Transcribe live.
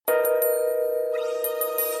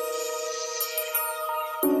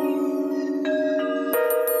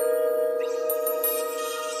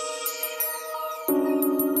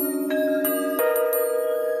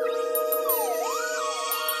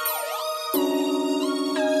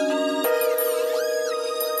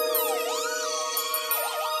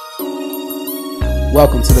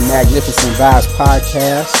Welcome to the Magnificent Vibes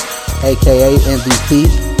Podcast, aka MVP,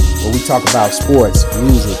 where we talk about sports,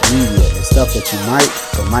 music, media, and stuff that you might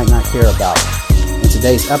or might not care about. In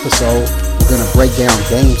today's episode, we're going to break down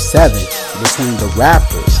Game 7 between the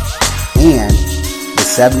Raptors and the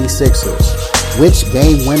 76ers. Which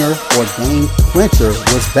game winner or game clincher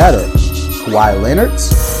was better? Kawhi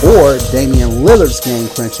Leonard's or Damian Lillard's game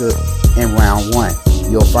clincher in round 1?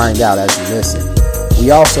 You'll find out as you listen.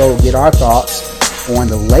 We also get our thoughts on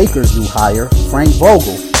the Lakers' new hire, Frank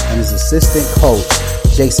Vogel, and his assistant coach,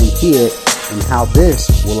 Jason Kidd, and how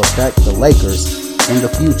this will affect the Lakers in the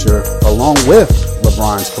future, along with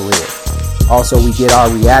LeBron's career. Also, we get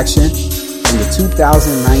our reaction in the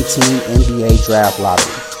 2019 NBA Draft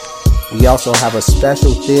Lottery. We also have a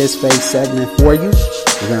special Thiz Face segment for you.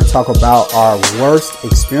 We're going to talk about our worst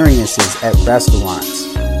experiences at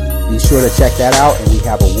restaurants. Be sure to check that out, and we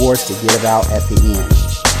have awards to give out at the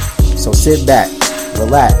end. So sit back,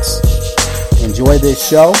 relax, enjoy this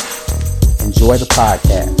show, enjoy the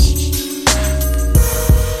podcast.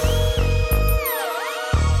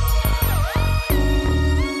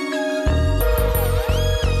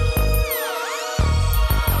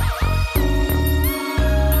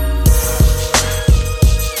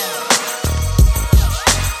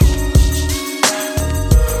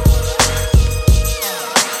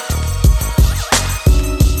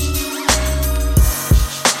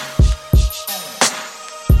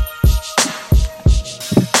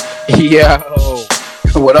 Yo,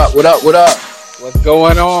 what up? What's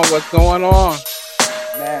going on?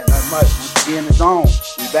 Man, not much. Once again, it's on.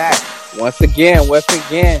 We back. Once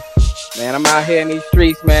again. Man, I'm out here in these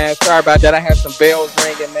streets, man. Sorry about that. I had some bells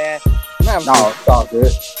ringing, man. No, it's all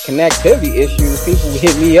good. Connectivity issues. People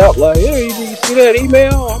hit me up like, hey, did you see that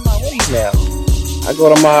email? I'm like, what email? I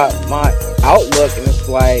go to my Outlook and it's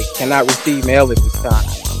like, cannot receive mail at this time.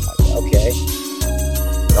 I'm like, okay.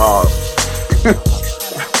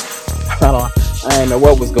 I didn't know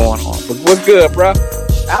what was going on, but what's good, bro?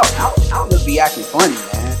 Outlook be acting funny,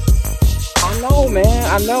 man. I know, man.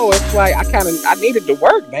 I know. It's like I needed to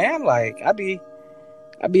work, man. Like I be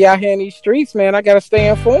out here in these streets, man. I gotta stay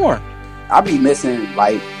informed. I be missing,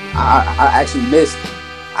 like I actually missed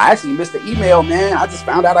the email, man. I just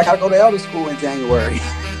found out I gotta go to elder school in January.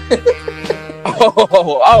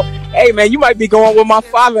 oh, hey, man, you might be going with my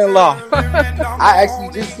father-in-law. I actually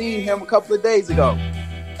just seen him a couple of days ago.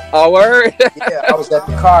 Oh, word? Yeah, I was at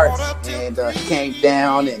the carts, and he came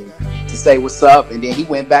down and to say what's up, and then he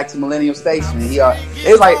went back to Millennium Station. And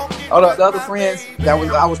it was like all the other friends that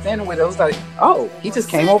I was standing with. It was like, oh, he just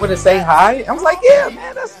came over to say hi. I was like, yeah,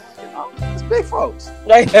 man, that's big folks.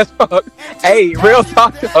 Hey, real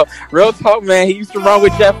talk, man. He used to run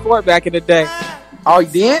with Jeff Ford back in the day. Oh, he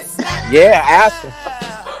did? Yeah, ask him.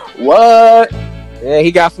 What? Yeah,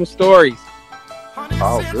 he got some stories.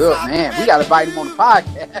 Oh, good, man. We got to invite him on the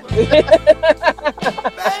podcast.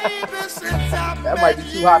 That might be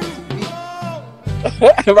too hot for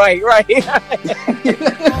TV. Right.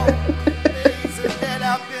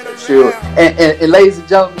 Sure. And ladies and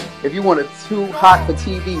gentlemen, if you want a too hot for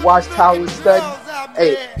TV Watchtower study,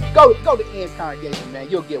 hey, go to Ian's congregation, man.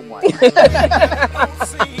 You'll get one.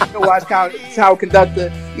 The Watchtower conductor,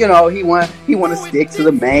 he want to stick to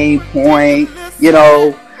the main point,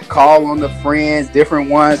 call on the friends, different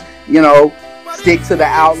ones, stick to the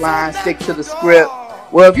outline, stick to the script.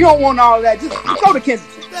 Well, if you don't want all of that, just go to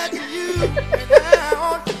Kensington.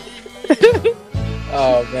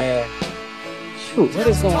 Oh, man. Shoot, what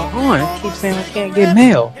is going on? I keep saying I can't get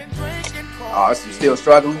mail. Oh, so you still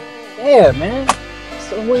struggling? Yeah, man. It's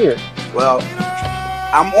so weird. Well,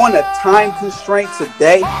 I'm on a time constraint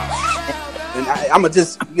today. And I'm going to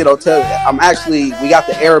just, tell you, we got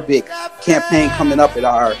the Arabic campaign coming up at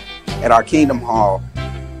our Kingdom Hall.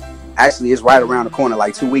 Actually, it's right around the corner,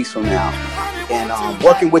 like 2 weeks from now. And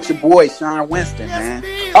working with your boy, Sean Winston, man.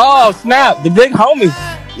 Oh, snap. The big homies.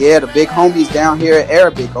 Yeah, the big homies down here at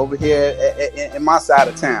Arabic, over here in my side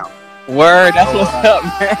of town. Word, that's what's up,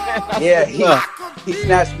 man. Yeah, he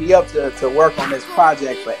snatched me up to work on this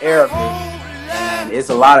project for Arabic. And it's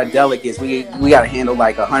a lot of delegates. We got to handle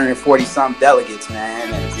like 140 some delegates,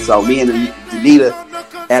 man. And so me and Danita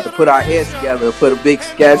had to put our heads together, put a big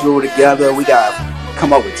schedule together. We got to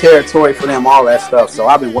come up with territory for them, all that stuff. So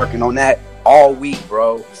I've been working on that all week,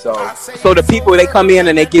 bro. So the people, they come in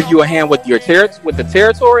and they give you a hand with with the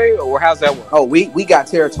territory, or how's that work? Oh, we got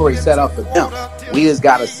territory set up for them. We just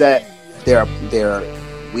got to set we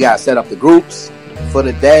got to set up the groups for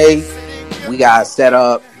the day. We got to set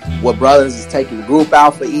up what brothers is taking the group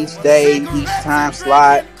out for each day, each time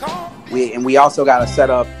slot. We also got to set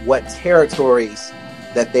up what territories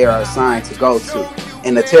that they are assigned to go to.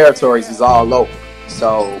 And the territories is all local.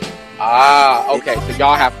 So. Okay. So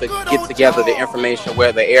y'all have to get together the information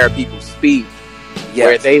where the Arab people speak,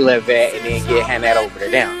 where they live at, and then hand that over to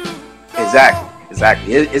them. Exactly.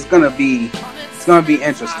 It's gonna be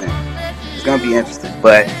interesting. It's gonna be interesting.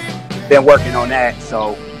 But been working on that.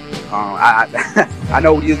 So I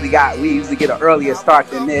know we usually get an earlier start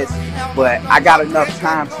than this, but I got enough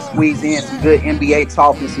time to squeeze in some good NBA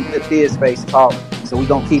talk and some good Biz Space talk. So we're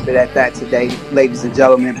gonna keep it at that today, ladies and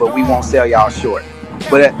gentlemen. But we won't sell y'all short.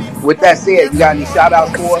 But with that said, you got any shout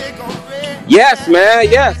outs for us? Yes, man.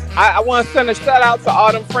 Yes. I want to send a shout out to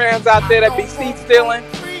all them friends out there that be seat stealing.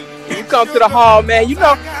 You come to the hall, man. You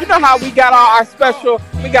know how we got our special,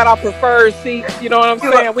 we got our preferred seats. You know what I'm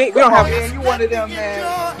saying? We don't have. Man, you one of them,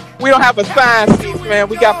 man. We don't have assigned seats, man.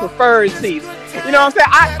 We got preferred seats. You know what I'm saying?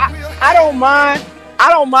 I don't mind. I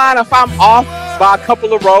don't mind if I'm off by a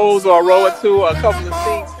couple of rows or a row or two or a couple of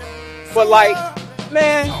seats. But like,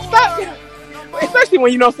 man, stop. Especially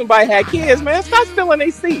when you know somebody had kids, man. Stop stealing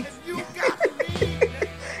their seats.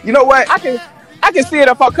 You know what? I can see it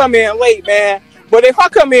if I come in late, man. But if I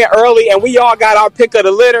come in early and we all got our pick of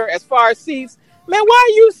the litter as far as seats, man, why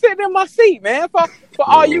are you sitting in my seat, man? For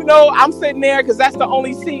all you know, I'm sitting there because that's the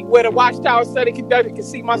only seat where the Watchtower study conductor can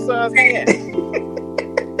see my son's hand.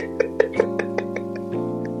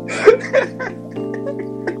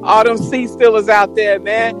 All them seat stealers out there,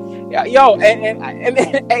 man. Yo, and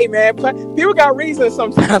hey, man, people got reasons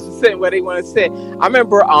sometimes for sitting where they want to sit. I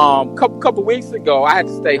remember couple weeks ago, I had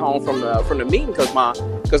to stay home from the meeting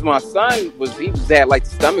because my son was at like the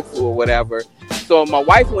stomach flu or whatever. So my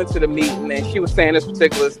wife went to the meeting and she was saying this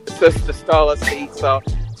particular sister stole a seat. So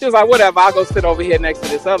she was like, whatever, I'll go sit over here next to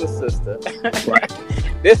this other sister. Right.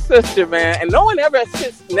 This sister, man, and no one ever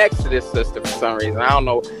sits next to this sister for some reason. I don't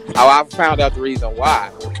know how I found out the reason why.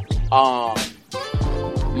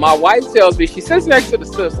 My wife tells me she sits next to the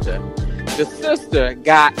sister. The sister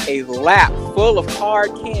got a lap full of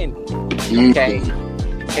hard candy. Okay.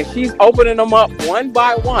 Mm-hmm. And she's opening them up one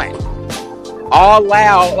by one. All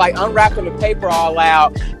loud, like unwrapping the paper all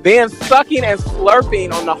loud. Then sucking and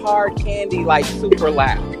slurping on the hard candy like super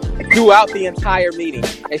loud throughout the entire meeting.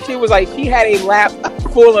 And she was like, she had a lap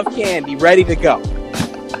full of candy ready to go.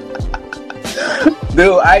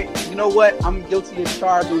 Dude, you know what? I'm guilty as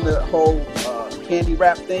charged on the whole candy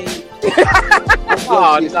wrap thing.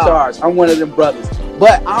 I'm guilty as charged. I'm one of them brothers.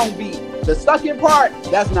 But I don't be the sucking part.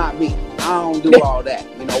 That's not me. I don't do all that.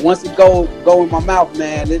 You know, once it go in my mouth,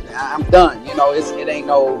 man, I'm done. You know, it ain't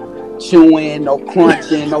no chewing, no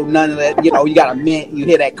crunching, no none of that. You know, you got a mint, you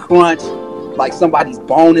hear that crunch, like somebody's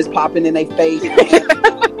bone is popping in their face.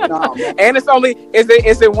 No, and it's only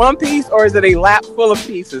is it one piece or is it a lap full of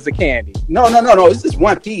pieces of candy? No. It's just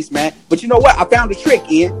one piece, man. But you know what? I found a trick,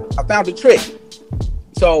 Ian. I found a trick.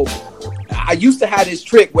 So I used to have this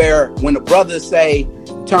trick where when the brothers say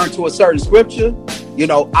turn to a certain scripture, you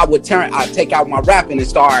know, I'd take out my wrapping and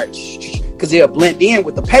start because it'll blend in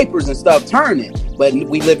with the papers and stuff turning. But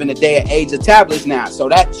we live in the day and age of tablets now, so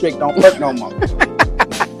that trick don't work no more.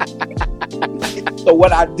 So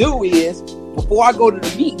what I do is, before I go to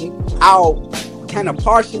the meeting, I'll kind of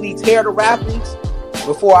partially tear the wrappings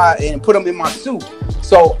and put them in my suit.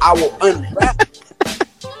 So I will unwrap.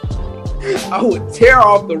 I would tear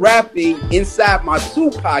off the wrapping inside my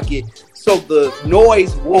suit pocket so the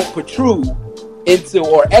noise won't protrude into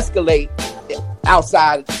or escalate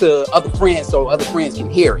outside to other friends so other friends can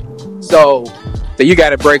hear it. So you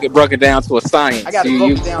got to break it down to a science. I got to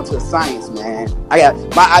break it down to a science, man. I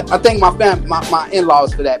thank my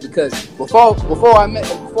in-laws for that because before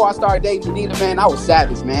I started dating Nina, man, I was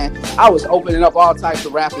savage, man. I was opening up all types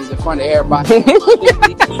of wrappings in front of everybody.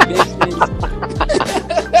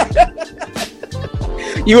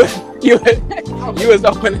 You was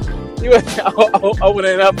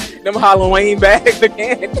opening up them Halloween bags of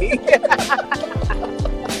candy.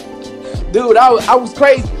 Dude, I was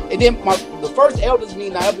crazy. And then the first elders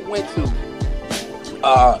meeting I ever went to,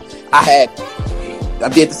 I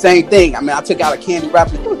did the same thing. I mean, I took out a candy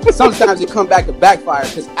wrapper. Sometimes it come back to backfire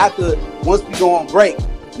because once we go on break,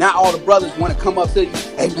 now all the brothers want to come up to you.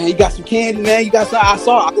 Hey man, you got some candy, man? You got some? I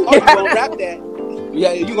thought you gonna wrap that.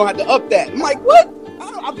 Yeah, you gonna have to up that. I'm like, what?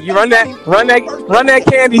 You run that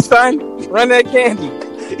candy, son. Run that candy.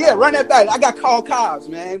 Yeah, run that back. I got called Cobbs,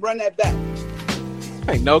 man. Run that back.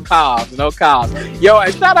 Hey, no Cobbs. Yo,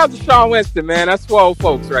 and shout out to Sean Winston, man. That's swole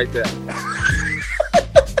folks right there.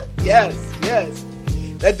 Yes.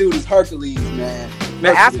 That dude is Hercules, man.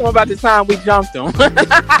 Man, ask him about the time we jumped him.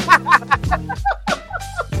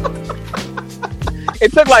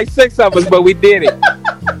 It took like 6 of us, but we did it.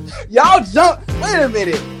 Y'all jumped. Wait a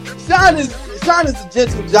minute. Sean is a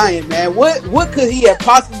gentle giant, man. What could he have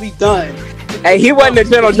possibly done Hey, he wasn't a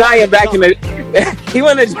gentle giant back in the. He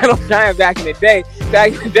wasn't a gentle giant back in the day.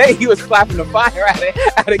 Back in the day, he was slapping the fire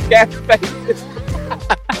out of cats' faces.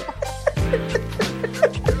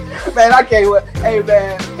 Man, I can't wait. Hey,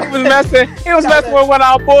 man. He was messing with one of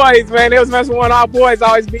our boys, man. He was messing with one of our boys,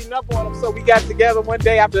 always beating up on him. So we got together one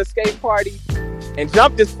day after a skate party and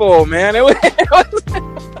jumped this fool, man. It was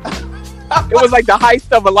like the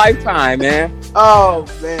heist of a lifetime, man. Oh,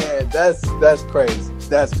 man. That's crazy.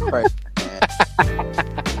 That's crazy, man.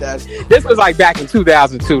 This was like back in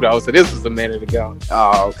 2002, though, so this was a minute ago.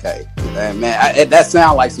 Oh, okay. Man, that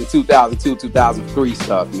sounds like some 2002, 2003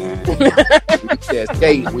 stuff, man.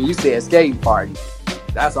 When you said skating party,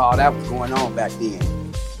 that's all that was going on back then.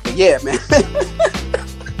 But yeah, man.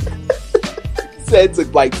 You said it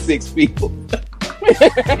took like 6 people.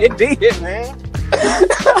 It did, man.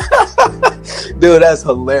 Dude, that's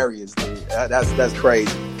hilarious, dude. That's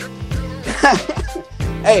crazy.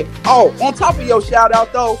 Hey, on top of your shout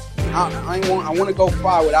out though, I want to go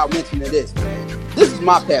far without mentioning this, man. This is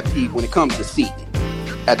my pet peeve when it comes to seating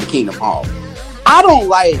at the Kingdom Hall. I don't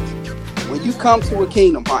like when you come to a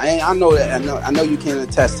Kingdom Hall, and I know you can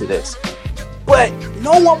attest to this, but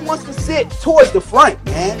no one wants to sit towards the front,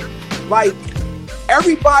 man. Like,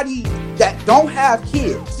 everybody that don't have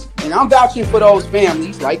kids, and I'm vouching for those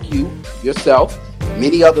families like you, yourself,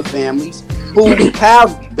 many other families who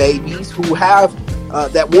have babies, who have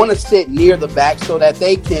that want to sit near the back so that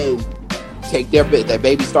they can take their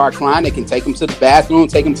baby start crying, they can take them to the bathroom,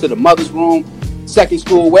 take them to the mother's room, second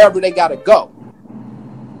school, wherever they gotta go.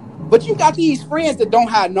 But you got these friends that don't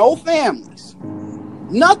have no families,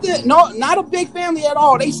 nothing, not a big family at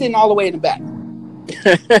all. They sitting all the way in the back,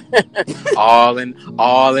 all in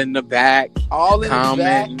the back, all in the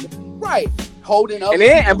back, right? Holding up. And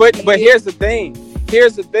then, but here's the thing.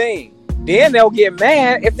 Then they'll get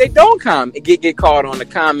mad if they don't get called on the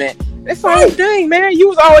comment. It's like, dang, man, you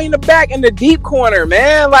was always in the back in the deep corner,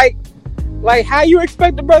 man. Like how you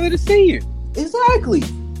expect the brother to see you? Exactly.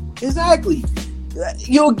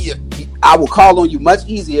 I will call on you much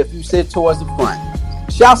easier if you sit towards the front.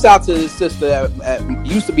 Shouts out to this sister that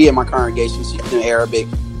used to be in my congregation. She's in Arabic,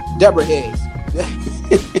 Deborah Hayes.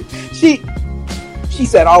 She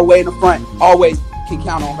sat all the way in the front. Always can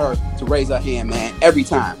count on her to raise her hand, man. Every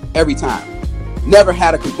time. Never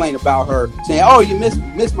had a complaint about her saying, "Oh, you missed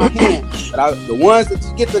my hand." But the ones that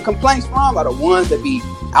you get the complaints from are the ones that be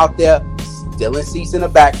out there stealing seats in the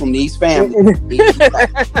back from these families.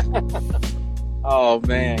 Oh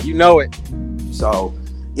man, you know it. So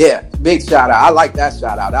yeah, big shout out. I like that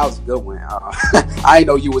shout out. That was a good one. I didn't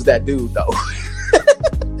know you was that dude though.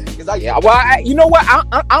 You know what?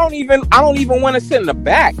 I don't even want to sit in the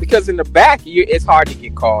back, because in the back it's hard to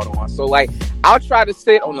get called on. So like, I'll try to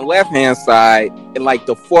sit on the left hand side in like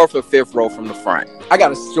the 4th or 5th row from the front. I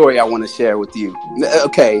got a story I want to share with you.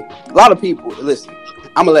 Okay, a lot of people listen.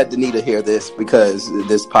 I'm gonna let Danita hear this because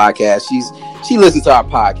this podcast. She listens to our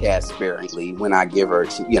podcast sparingly when I give her,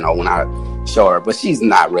 when I show her, but she's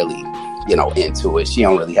not really, into it. She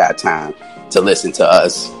don't really have time to listen to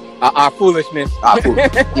us. Our foolishness.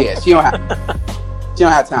 Yeah, she don't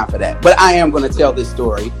have time for that. But I am going to tell this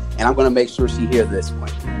story, and I'm going to make sure she hears this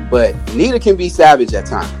one. But Nita can be savage at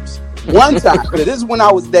times. One time, this is when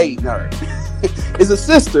I was dating her, is a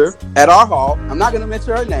sister at our hall. I'm not going to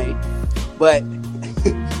mention her name, but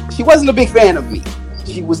she wasn't a big fan of me.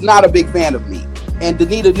 She was not a big fan of me. And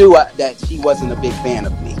Danita knew that she wasn't a big fan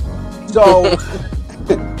of me. So,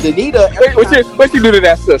 Danita... What you do to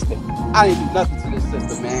that sister? I didn't do nothing to this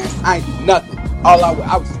sister, man. I ain't do nothing.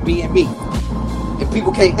 I was just being me. And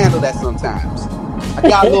people can't handle that sometimes. I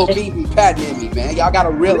got a little Mimi patting in me, man. Y'all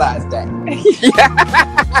gotta realize that.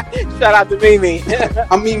 Shout out to Mimi.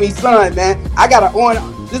 I'm Mimi's son, man. I got an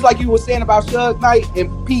on, just like you were saying about Suge Knight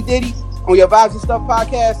and P. Diddy on your Vibes and Stuff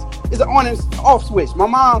podcast. It's an on and off switch. My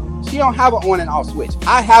mom, she don't have an on and off switch.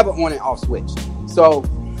 I have an on and off switch. So,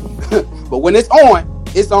 but when it's on,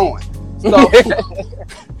 it's on. So,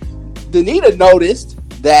 Danita noticed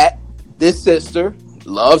that this sister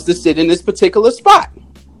loves to sit in this particular spot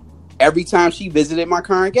every time she visited my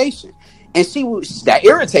congregation. And that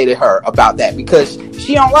irritated her about that, because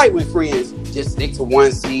she don't like when friends just stick to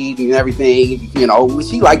one seat and everything. She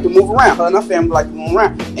liked to move around. Her and her family like to move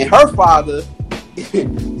around. And her father,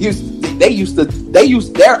 they used to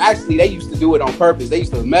do it on purpose. They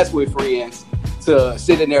used to mess with friends to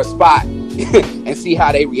sit in their spot and see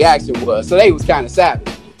how their reaction was. So they was kind of savage.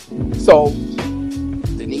 So,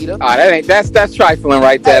 Danita. That's trifling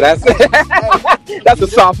right there. That's a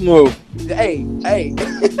soft move. Hey.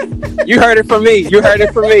 You heard it from me. You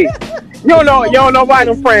don't know why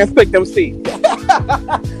them friends pick them seats.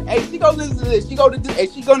 hey, she gonna listen to this. She gonna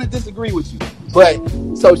disagree with you. But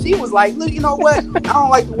so she was like, look, you know what? I don't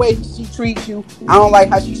like the way she treats you. I don't like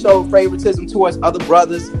how she showed favoritism towards other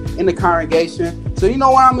brothers in the congregation. So you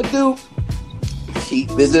know what I'm gonna do? She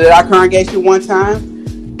visited our congregation one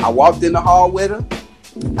time. I walked in the hall with her.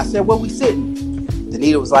 I said, where we sitting?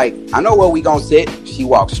 Danita was like, I know where we gonna sit. She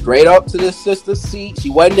walked straight up to the sister's seat. She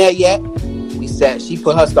wasn't there yet. We sat. She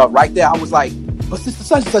put her stuff right there. I was like, but sister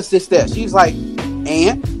such and such sits there. She's like,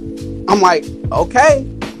 and? I'm like, okay,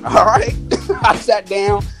 all right. I sat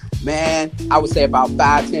down, man. I would say about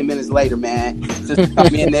 5-10 minutes later, man, just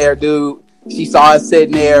come in there, dude. She saw us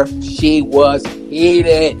sitting there. She was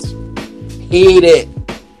heated.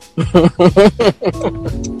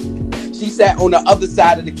 She sat on the other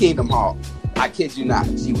side of the Kingdom Hall. I kid you not.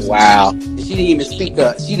 She was wow. She didn't even speak to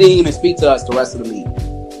us. She didn't even speak to us the rest of the meeting.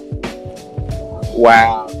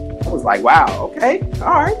 Wow. I was like, wow. Okay.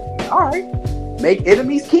 All right. Make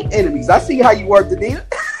enemies, keep enemies. I see how you work, Danita.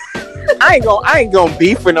 I ain't gonna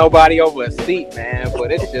beef with nobody over a seat, man.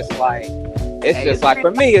 But it's just like, for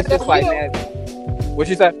me, it's just like, man. What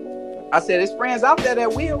you say? I said, there's friends out there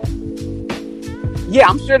that will. Yeah,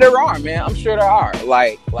 I'm sure there are, man. I'm sure there are.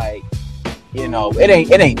 Like, you know, it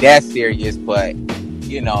ain't that serious, but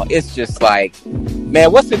you know, it's just like,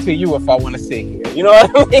 man, what's it to you if I want to sit here? You know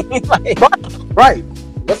what I mean? Like, right.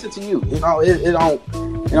 What's it to you? You know, it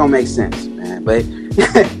don't make sense, man. But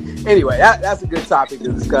anyway, that's a good topic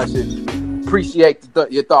of discussion. Appreciate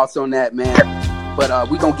your thoughts on that, man. But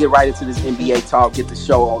we're gonna get right into this NBA talk. Get the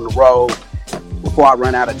show on the road before I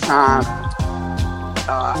run out of time.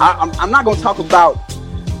 I'm not gonna talk about,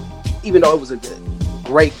 even though it was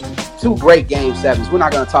two great game sevens. We're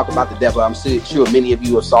not gonna talk about the devil. I'm sure many of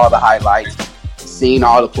you have saw the highlights, seen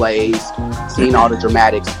all the plays, seen all the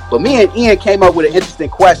dramatics. But me and Ian came up with an interesting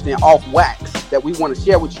question off Wax that we want to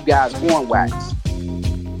share with you guys on Wax.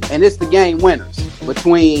 And it's the game winners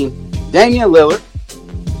between Damian Lillard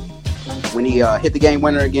when he hit the game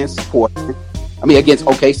winner against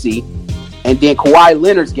OKC, and then Kawhi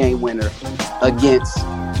Leonard's game winner against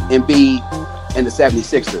Embiid and the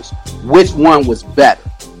 76ers. Which one was better?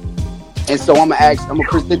 And so I'm gonna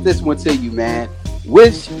present this one to you, man.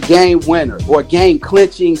 Which game winner or game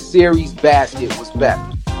clinching series basket was better?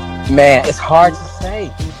 Man, it's hard to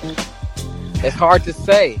say.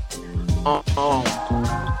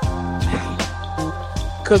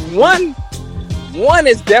 Because one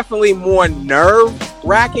is definitely more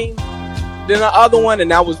nerve-wracking than the other one,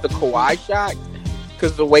 and that was the Kawhi shot,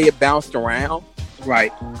 because the way it bounced around.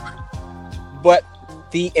 Right. But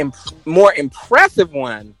the more impressive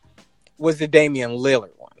one was the Damian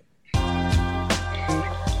Lillard one.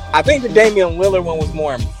 I think the Damian Lillard one was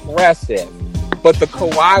more impressive, but the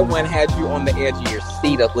Kawhi one had you on the edge of your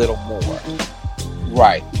seat a little more.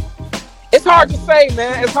 Right. It's hard to say,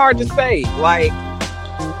 man. It's hard to say. Like,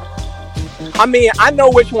 I mean, I know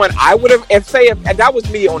which one I would have, if that was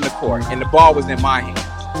me on the court and the ball was in my hands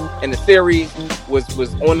and the series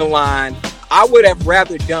was on the line, I would have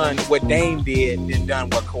rather done what Dame did than done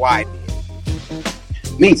what Kawhi did.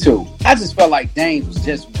 Me too. I just felt like Dame was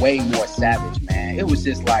just way more savage, man. It was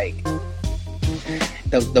just like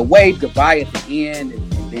the wave goodbye at the end,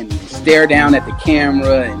 and then the stare down at the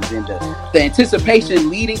camera, and then the anticipation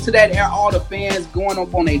leading to that, all the fans going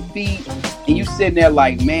up on their feet, and you sitting there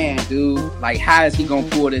like, man, dude, like, how is he gonna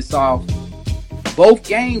pull this off? Both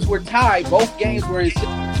games were tied. Both games were in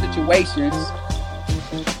situations.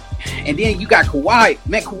 And then you got Kawhi.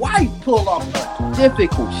 Man, Kawhi pulled off a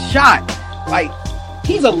difficult shot. Like,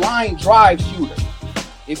 he's a line drive shooter.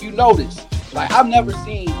 If you notice, like, I've never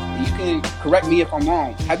seen, you can correct me if I'm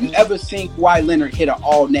wrong, have you ever seen Kawhi Leonard hit an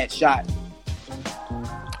all-net shot?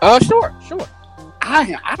 Sure.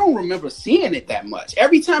 I don't remember seeing it that much.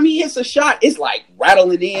 Every time he hits a shot, it's like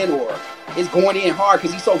rattling in, or it's going in hard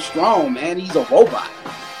because he's so strong, man. He's a robot.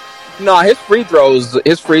 No, his free throws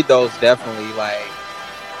definitely, like,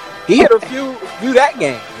 he hit a few that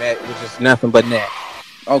game that was just nothing but net.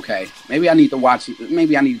 Okay, maybe I need to watch it.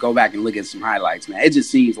 Maybe I need to go back and look at some highlights, man. It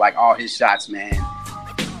just seems like all his shots, man.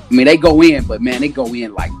 I mean, they go in, but man, they go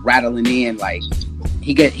in like rattling in. Like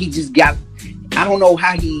he just got. I don't know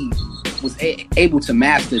how he was able to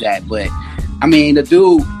master that, but I mean, the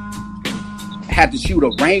dude had to shoot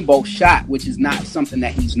a rainbow shot, which is not something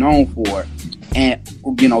that he's known for, and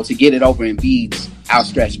to get it over Embiid's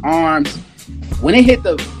outstretched arms. When it hit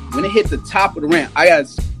the top of the rim, I got a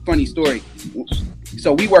funny story.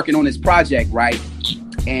 So we working on this project, right?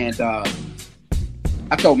 And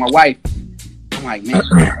I told my wife, I'm like, man,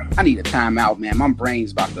 I need a timeout, man. My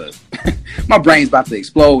brain's about to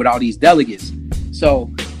explode with all these delegates. So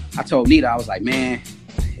I told Nita, I was like, man,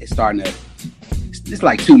 it's starting it's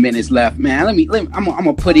like 2 minutes left, man. I'm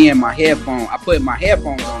gonna put in my headphone. I put my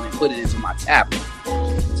headphones on and put it into my tablet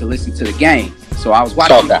to listen to the game. So I was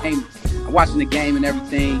watching the game. I'm watching the game and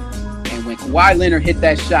everything. And when Kawhi Leonard hit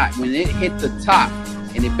that shot, when it hit the top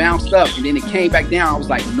and it bounced up and then it came back down, I was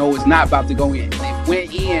like, no, it's not about to go in. And it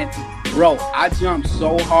went in, bro. I jumped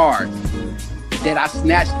so hard that I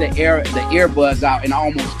snatched the earbuds out and I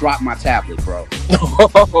almost dropped my tablet, bro.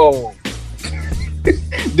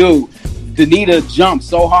 Dude, Danita jumped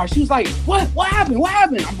so hard. She was like, what happened? What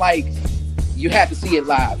happened? I'm like, you have to see it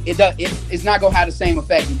live. It's not gonna have the same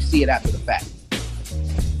effect if you see it after the fact.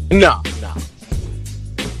 No,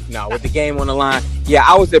 with the game on the line. Yeah,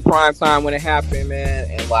 I was at prime time when it happened,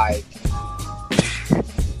 man, and like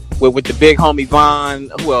with the big homie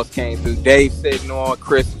Vaughn, who else came through? Dave Sidnor,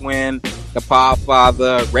 Chris Wynn, the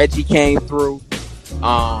Podfather, Reggie came through.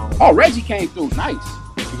 Reggie came through. Nice.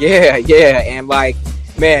 Yeah, and like,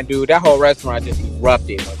 man, dude, that whole restaurant just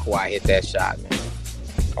erupted when Kawhi hit that shot, man.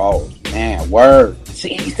 Oh man, word.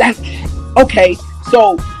 See, okay.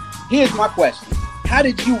 So here's my question: how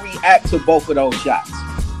did you react to both of those shots?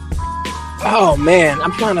 Oh man,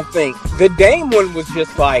 I'm trying to think. The Dame one was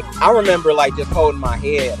just like, I remember like just holding my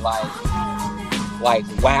head, like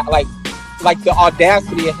wow, like the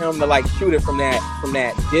audacity of him to like shoot it from that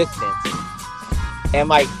distance, and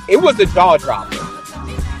like it was a jaw dropper.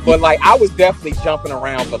 But like I was definitely jumping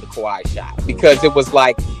around for the Kawhi shot because it was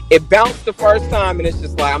like it bounced the first time and it's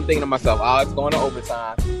just like I'm thinking to myself, oh, it's going to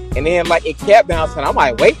overtime, and then like it kept bouncing. I'm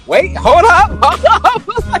like, wait, hold up.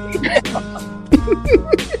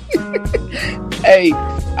 Hey,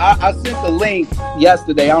 I sent the link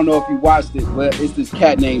yesterday. I don't know if you watched it, but it's this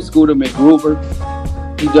cat named Scooter McGruber.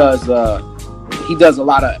 He does a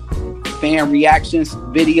lot of fan reactions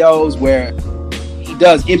videos where he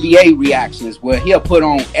does NBA reactions where he'll put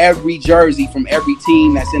on every jersey from every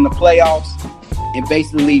team that's in the playoffs and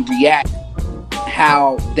basically react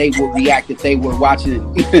how they would react if they were watching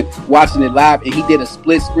it live. And he did a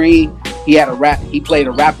split screen. He played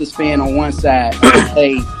a Raptors fan on one side and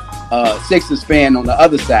played Sixers fan on the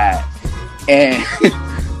other side. And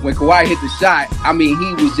when Kawhi hit the shot, I mean,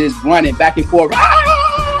 he was just running back and forth.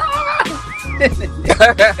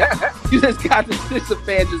 You just got the Sixers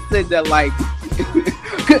fan just sitting there like,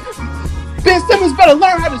 Ben Simmons better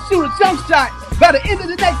learn how to shoot a jump shot by the end of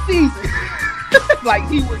the next season. Like,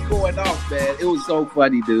 he was going off, man. It was so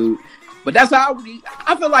funny, dude. But that's how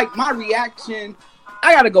I feel like my reaction.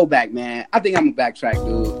 I gotta go back, man. I think I'm gonna backtrack,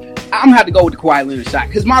 dude. I'm gonna have to go with the Kawhi Leonard shot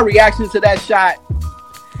because my reaction to that shot,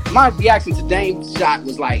 my reaction to Dame's shot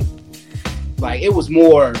was like it was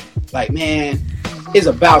more like, man, it's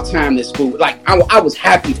about time this fool. Like I was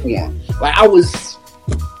happy for him. Like it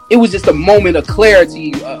was just a moment of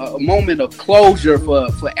clarity, a moment of closure for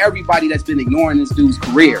everybody that's been ignoring this dude's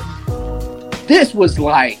career. This was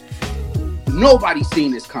like nobody's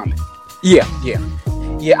seen this coming. Yeah.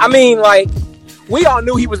 I mean, like, we all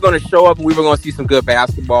knew he was going to show up and we were going to see some good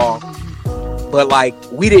basketball, but like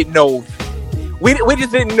we didn't know. We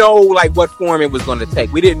just didn't know like what form it was going to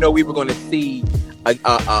take. We didn't know we were going to see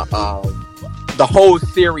the whole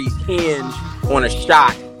series hinge on a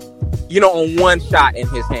shot, on one shot in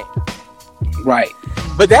his hand. Right.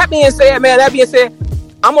 But that being said,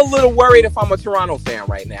 I'm a little worried if I'm a Toronto fan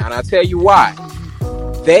right now, and I'll tell you why.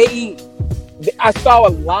 I saw a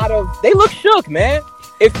lot of. They look shook, man.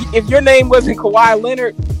 If your name wasn't Kawhi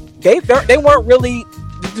Leonard, they weren't really.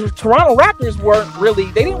 The Toronto Raptors weren't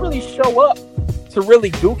really. They didn't really show up to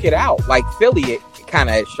really duke it out like Philly. It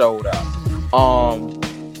kind of showed up.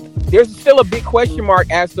 There's still a big question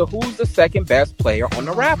mark as to who's the second best player on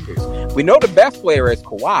the Raptors. We know the best player is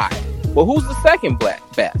Kawhi, but who's the second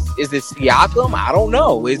best? Is it Siakam? I don't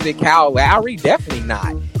know. Is it Kyle Lowry? Definitely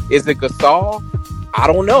not. Is it Gasol? I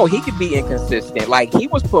don't know. He could be inconsistent. Like, he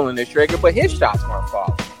was pulling the trigger, but his shots weren't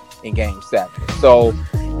falling in Game 7. So,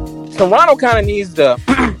 Toronto kind of needs to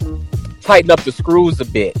tighten up the screws a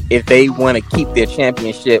bit if they want to keep their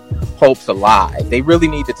championship hopes alive. They really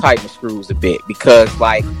need to tighten the screws a bit because,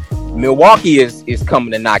 like, Milwaukee is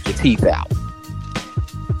coming to knock your teeth out.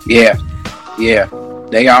 Yeah,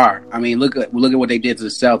 they are. I mean, look at what they did to the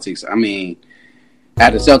Celtics. I mean,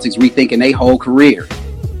 had the Celtics rethinking their whole career.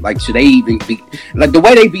 Like, should they even be like the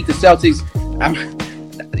way they beat the Celtics?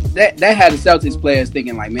 That had the Celtics players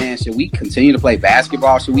thinking like, man, should we continue to play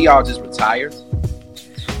basketball? Should we all just retire?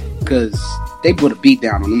 Because they put a beat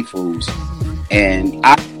down on them fools. And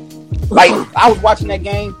I was watching that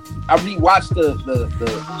game. I rewatched the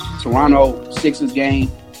Toronto Sixers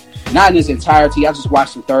game, not in its entirety. I just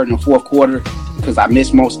watched the third and fourth quarter because I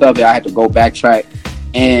missed most of it. I had to go backtrack.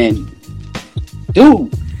 And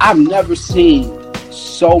dude, I've never seen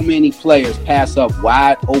so many players pass up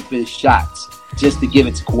wide open shots just to give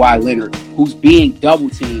it to Kawhi Leonard, who's being double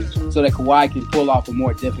teamed so that Kawhi can pull off a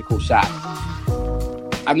more difficult shot.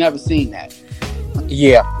 I've never seen that.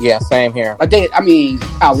 Yeah, same here.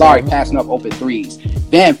 Kyle Lowry passing up open threes.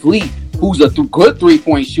 Van Vliet, who's a good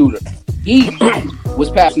 3-point shooter, he was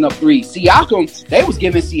passing up threes. Siakam, they was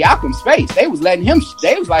giving Siakam space. They was letting him.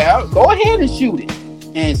 They was like, oh, go ahead and shoot it.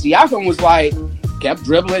 And Siakam was like, kept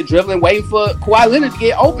dribbling, waiting for Kawhi Leonard to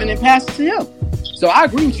get open and pass it to him. So I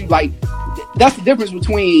agree with you. Like, that's the difference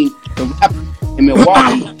between the Raptors and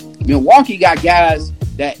Milwaukee. Milwaukee got guys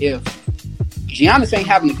that if Giannis ain't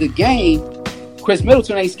having a good game, Chris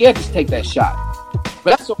Middleton ain't scared to take that shot.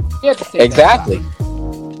 But that's what I'm scared to take exactly. That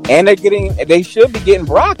shot. And they should be getting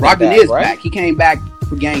Brogdon. Brogdon is back. He came back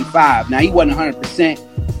for Game 5. Now, he wasn't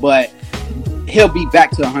 100%, but he'll be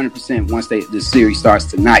back to 100% once the series starts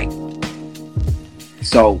tonight.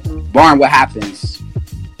 So, barring what happens,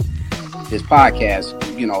 this podcast,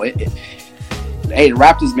 hey, the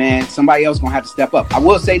Raptors, man, somebody else gonna have to step up. I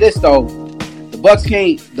will say this though,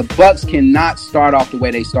 the Bucks cannot start off the way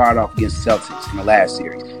they started off against the Celtics in the last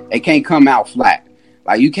series. They can't come out flat.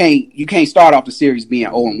 Like you can't start off the series being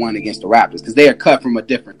 0-1 against the Raptors because they are cut from a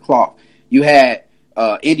different cloth. You had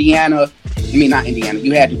not Indiana.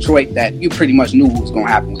 You had Detroit that you pretty much knew what was going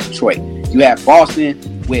to happen with Detroit. You had Boston,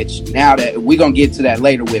 which now that we're going to get to that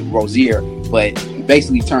later with Rozier, but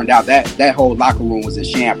basically turned out that whole locker room was in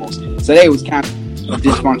shambles. So they was kind of a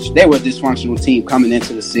dysfunction. They were a dysfunctional team coming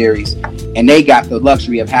into the series, and they got the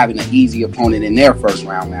luxury of having an easy opponent in their first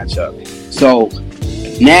round matchup. So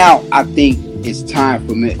now I think it's time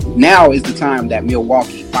for me. Now is the time that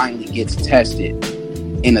Milwaukee finally gets tested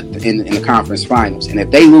in the conference finals. And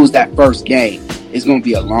if they lose that first game, it's going to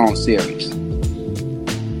be a long series.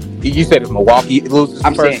 You said if Milwaukee loses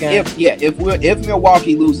the first game? If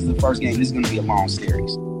Milwaukee loses the first game, this is going to be a long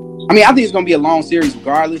series. I think it's going to be a long series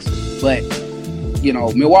regardless, but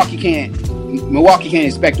Milwaukee can't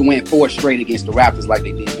expect to win 4 straight against the Raptors like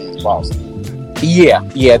they did against Boston. Yeah,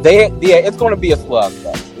 it's going to be a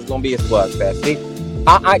slugfest. It's going to be a slugfest.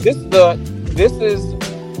 This is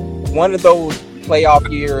one of those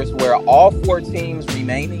playoff years where all 4 teams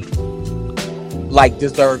remaining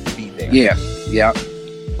deserve to be there. Yeah.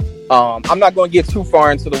 I'm not going to get too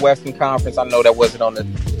far into the Western Conference. I know that wasn't on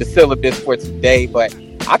the syllabus for today, but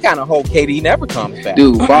I kind of hope KD never comes back.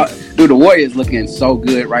 Dude, the Warriors looking so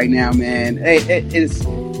good right now, man.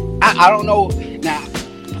 I don't know. Now,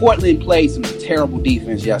 Portland played some terrible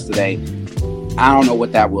defense yesterday. I don't know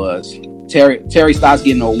what that was. Terry Stotts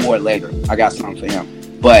getting an award later. I got something for him.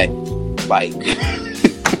 But, I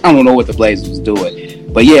don't know what the Blazers was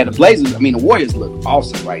doing. But, yeah, the Warriors look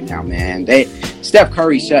awesome right now, man. Steph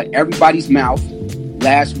Curry shut everybody's mouth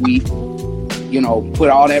last week. Put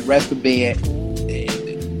all that rest to bed.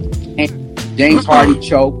 And James Harden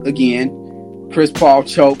choked again. Chris Paul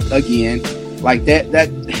choked again. Like that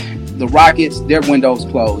the Rockets, their window's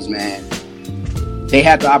closed, man. They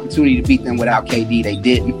had the opportunity to beat them without KD. They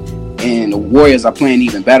didn't. And the Warriors are playing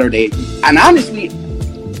even better. Honestly,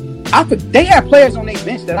 they had players on their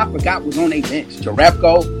bench that I forgot was on their bench.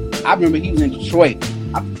 Jerebko, I remember he was in Detroit.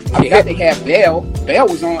 I forgot they had Bell. Bell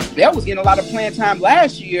was getting a lot of playing time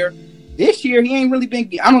last year. This year, he ain't really been.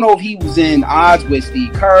 I don't know if he was in odds with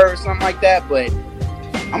Steve Kerr or something like that, but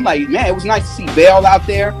I'm like, man, it was nice to see Bell out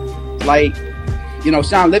there.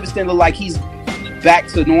 Sean Livingston looked like he's back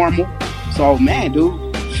to normal. So, man,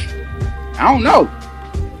 dude, I don't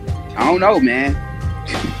know, man.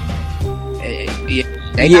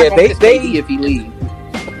 They if he leaves.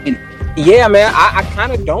 Yeah, man, I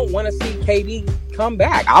kind of don't want to see KD come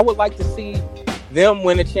back. I would like to see them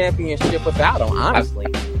win a championship without him, honestly.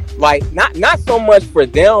 Not so much for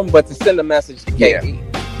them, but to send a message to KD.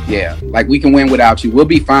 Yeah, we can win without you. We'll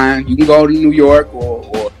be fine. You can go to New York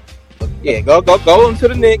or go into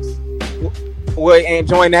the Knicks. And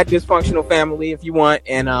join that dysfunctional family if you want,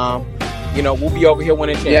 and we'll be over here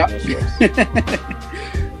winning championships.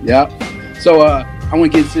 Yeah. So I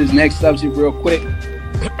want to get to this next subject real quick.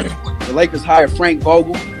 The Lakers hired Frank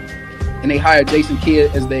Vogel, and they hired Jason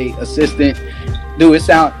Kidd as their assistant. Dude,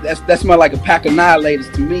 that smell like a pack of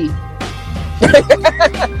annihilators to me.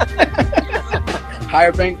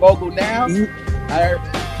 Hire Frank Vogel now. Hire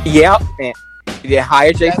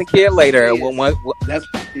Jason Kidd later. That's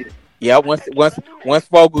it. Yeah, once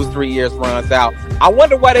Vogel's 3 years runs out. I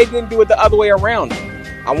wonder why they didn't do it the other way around.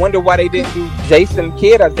 I wonder why they didn't do Jason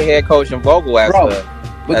Kidd as the head coach and Vogel as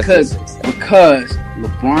because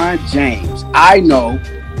LeBron James. I know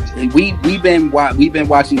we've been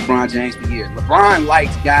watching LeBron James for years. LeBron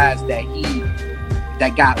likes guys that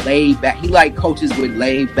that got laid back. He like coaches with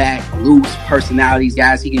laid back, loose personalities,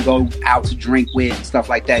 guys he can go out to drink with and stuff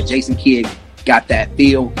like that. Jason Kidd got that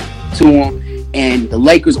feel to him, and the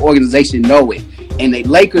Lakers organization know it. And the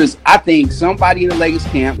Lakers, I think somebody in the Lakers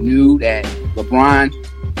camp knew that LeBron,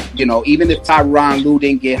 you know, even if Tyronn Lue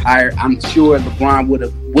didn't get hired, I'm sure LeBron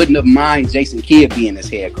wouldn't have minded Jason Kidd being his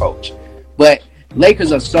head coach. But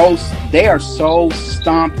Lakers are so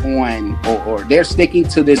stumped on, or they're sticking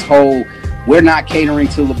to this whole, we're not catering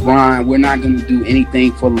to LeBron. We're not going to do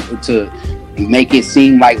anything to make it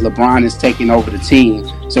seem like LeBron is taking over the team.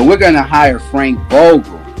 So we're going to hire Frank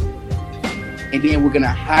Vogel. And then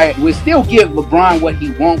we'll still give LeBron what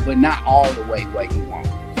he wants, but not all the way what he wants.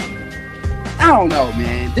 I don't know,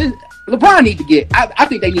 man. LeBron need to get, I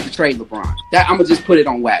think they need to trade LeBron. I'm going to just put it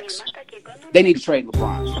on wax. They need to trade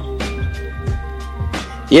LeBron.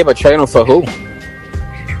 Yeah, but trade him for who?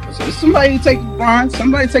 So somebody take LeBron.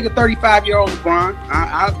 Somebody take a 35-year-old LeBron.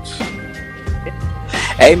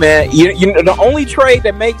 Hey, man, you know, the only trade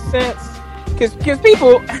that makes sense, because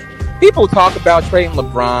people talk about trading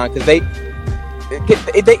LeBron because they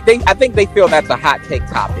I think they feel that's a hot take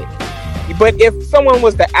topic. But if someone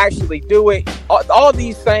was to actually do it, all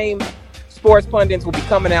these same sports pundits will be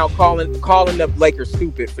coming out calling the Lakers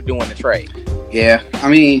stupid for doing the trade. Yeah, I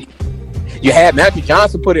mean, you had Magic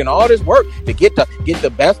Johnson put in all this work to get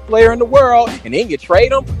the best player in the world, and then you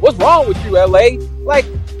trade him. What's wrong with you, LA? Like,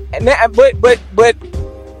 and that, but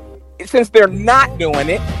since they're not doing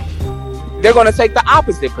it, they're going to take the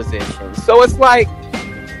opposite position. So it's like,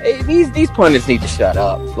 hey, these pundits need to shut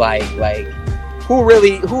up. Like who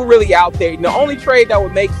really out there? The only trade that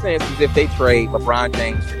would make sense is if they trade LeBron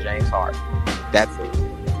James for James Harden. That's it.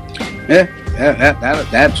 Yeah,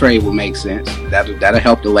 that trade will make sense. That'll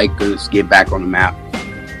help the Lakers get back on the map.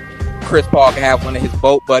 Chris Paul can have one of his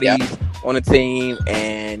boat buddies on the team,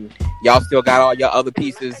 and y'all still got all your other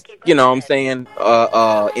pieces, you know what I'm saying,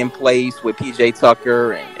 in place with PJ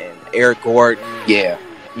Tucker and Eric Gordon. Yeah.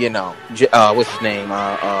 You know, what's his name?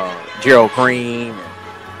 Gerald Green.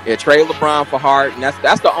 Yeah, trade LeBron for Harden.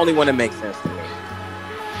 That's the only one that makes sense to me.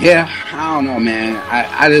 Yeah, I don't know, man.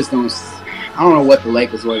 I don't know what the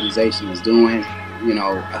Lakers organization is doing. You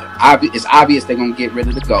know, it's obvious they're gonna get rid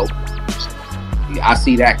of the GOAT. I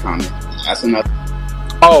see that coming. That's another.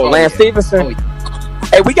 Lance Stevenson.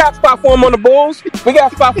 Hey, we got a spot for him on the Bulls.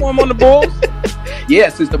 Yeah,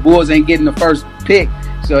 since the Bulls ain't getting the first pick,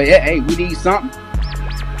 so yeah, hey, we need something.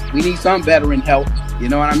 We need some veteran help. You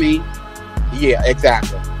know what I mean? Yeah,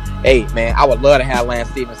 exactly. Hey, man, I would love to have Lance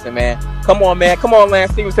Stevenson, man. Come on, man. Come on,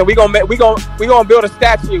 Lance Stevenson. We gonna build a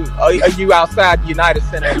statue of you outside the United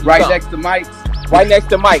Center. Right next to Mike. Right next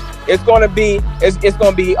to Mike. It's gonna be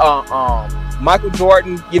Michael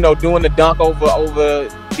Jordan, you know, doing the dunk over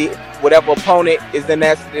the whatever opponent is in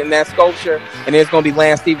that sculpture, and then it's gonna be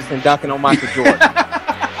Lance Stevenson dunking on Michael Jordan.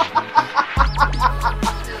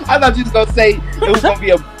 I thought you was gonna say it was gonna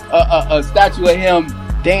be a statue of him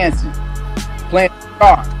dancing, playing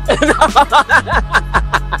guitar.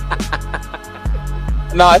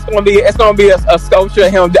 No, it's gonna be a sculpture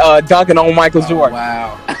of him dunking on Michael Jordan.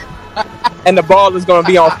 Wow. And the ball is gonna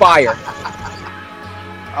be on fire.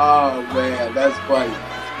 Oh man, that's funny.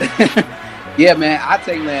 Yeah, man, I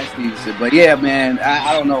take Lance Stevenson, but yeah, man,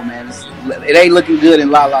 I don't know, man. It ain't looking good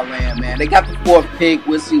in La La Land, man. They got the 4th pick.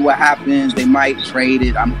 We'll see what happens. They might trade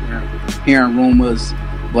it. I'm hearing rumors,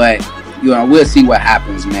 but you know, we'll see what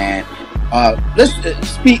happens, man. Let's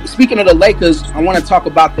speaking of the Lakers, I want to talk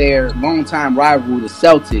about their longtime rival, the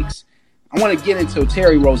Celtics. I want to get into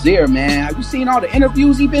Terry Rozier, man. Have you seen all the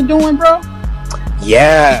interviews he's been doing, bro?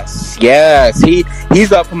 Yes.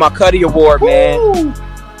 He's up for my Cuddy Award, man. Ooh,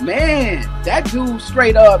 man, that dude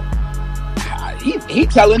straight up, he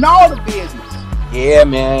telling all the business. Yeah,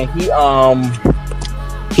 man.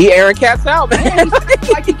 He Aaron Katz out, man. He's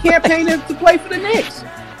like he campaigning to play for the Knicks.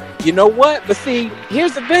 You know what? But see,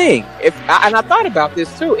 here's the thing. And I thought about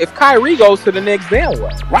this too. If Kyrie goes to the Knicks, then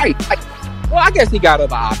what? Right. Well, I guess he got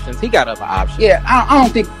other options. Yeah, I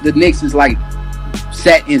don't think the Knicks is like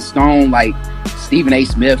set in stone like Stephen A.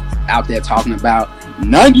 Smith out there talking about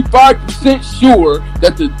 95% sure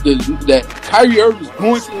that Kyrie Irving is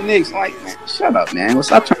going to the Knicks. Like, man, shut up, man.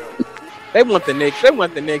 What's up? They want the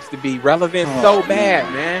Knicks to be relevant so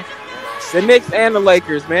bad, man. The Knicks and the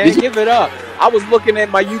Lakers, man. Give it up. I was looking at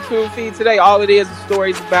my YouTube feed today. All it is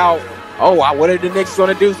stories about, what are the Knicks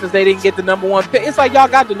going to do since they didn't get the number 1 pick? It's like y'all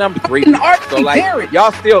got the number 3 pick. So like,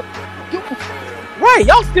 y'all still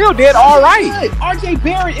did all right. RJ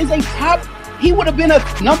Barrett is a top. He would have been a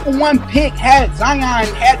number 1 pick had Zion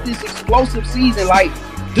had this explosive season. Like,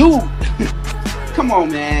 dude, Come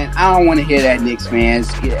on, man. I don't want to hear that, Knicks fans.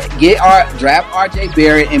 Draft RJ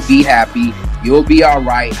Barrett and be happy. You'll be all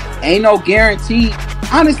right. Ain't no guarantee.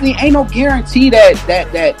 Honestly, ain't no guarantee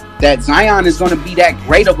that Zion is going to be that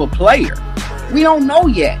great of a player. We don't know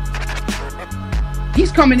yet.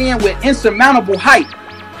 He's coming in with insurmountable hype,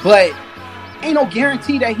 but ain't no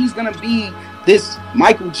guarantee that he's going to be this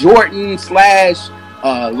Michael Jordan / Lance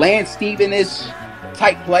Stephen-ish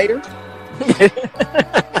type player.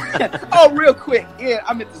 Oh, real quick. Yeah,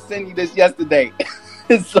 I meant to send you this yesterday.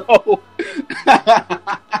 So,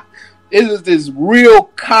 it was this real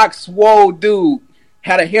cock-swole dude.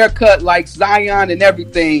 Had a haircut like Zion and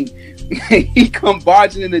everything. He come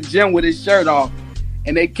barging in the gym with his shirt off.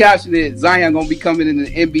 And they captioned it, Zion gonna be coming in the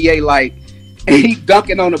NBA like, and he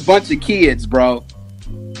dunking on a bunch of kids, bro.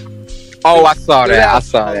 Oh, I saw that. I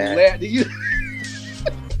saw that.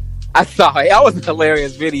 I saw it. That was a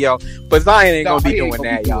hilarious video. But Zion ain't gonna be doing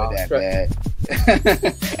that, y'all.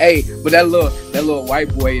 Hey, but that little white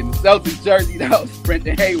boy in the Celtics jersey, that was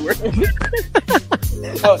Brendan Hayward.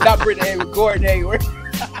 Oh, not Brendan Hayward, Gordon Hayward.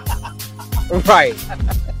 Right.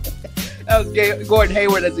 That was Gordon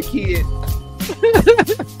Hayward as a kid.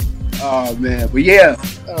 Oh man, but yeah,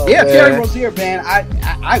 Terry Rozier, man.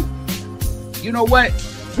 I you know what?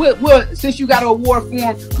 We'll since you got an award for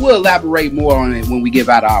him, we'll elaborate more on it when we give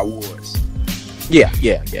out our awards. Yeah.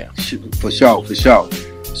 For sure.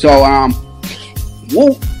 So, I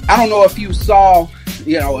don't know if you saw,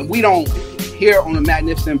 and we don't here on the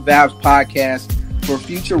Magnificent Vibes podcast for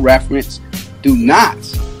future reference. Do not,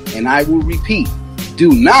 and I will repeat,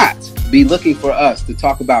 do not be looking for us to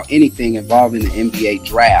talk about anything involving the NBA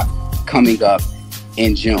draft coming up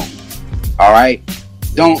in June. All right,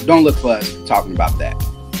 don't look for us talking about that.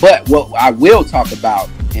 But what I will talk about,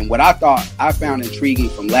 and what I found intriguing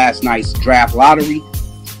from last night's draft lottery,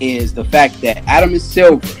 is the fact that Adam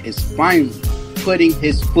Silver is finally putting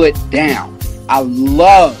his foot down. I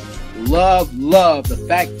love the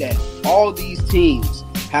fact that all these teams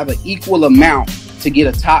have an equal amount to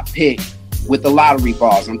get a top pick with the lottery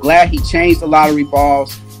balls. I'm glad he changed the lottery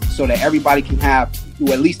balls so that everybody can have,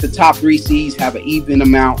 at least the top 3 seeds have an even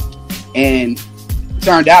amount. And it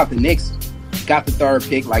turned out the Knicks got the 3rd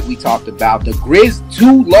pick, like we talked about. The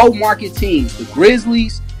two low market teams, the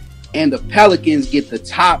Grizzlies and the Pelicans, get the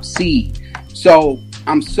top seed. So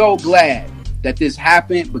I'm so glad that this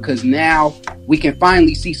happened, because now we can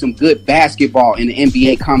finally see some good basketball in the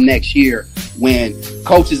NBA come next year, when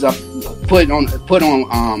coaches are put on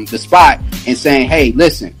the spot and saying, hey,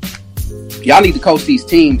 listen, y'all need to coach these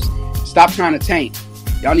teams. Stop trying to tank.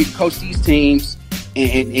 Y'all need to coach these teams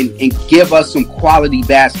and give us some quality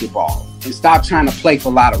basketball, and stop trying to play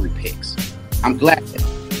for lottery picks. I'm glad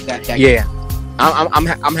that yeah.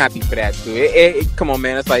 I'm happy for that too. Come on,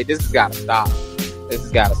 man. It's like, this has got to stop.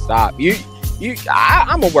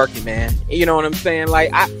 I'm a working man. You know what I'm saying?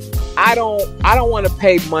 Like, I don't want to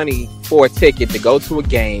pay money for a ticket to go to a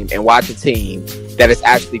game and watch a team that is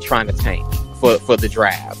actually trying to tank for the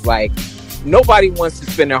draft. Like, nobody wants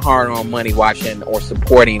to spend their hard-earned money watching or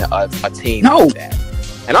supporting a team like that.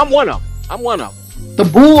 And I'm one of them. The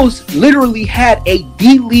Bulls literally had a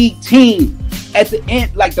D-League team at the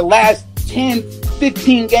end, like the last 10,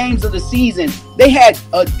 15 games of the season. They had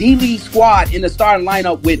a D-League squad in the starting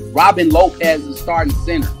lineup with Robin Lopez as starting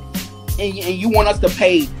center. And you want us to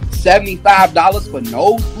pay $75 for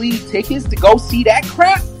nosebleed tickets to go see that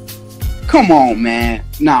crap? Come on, man.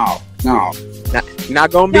 No. Not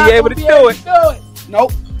gonna be able to do it.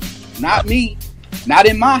 Nope. Not me. Not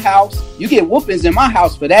in my house. You get whoopings in my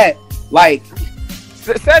house for that. Like,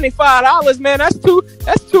 $75, man. That's two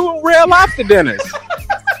Red Lobster dinners.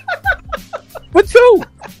 For 2.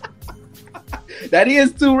 That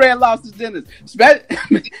is 2 Red Lobster dinners.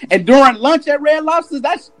 And during lunch at Red Lobster's,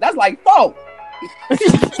 that's like 4.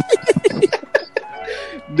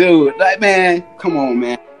 Dude, like, man, come on,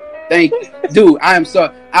 man. Thank you. Dude, I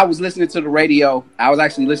was listening to the radio. I was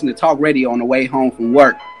actually listening to talk radio on the way home from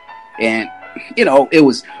work. And, it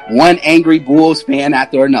was one angry Bulls fan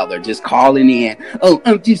after another just calling in. Oh,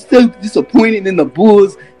 I'm just so disappointed in the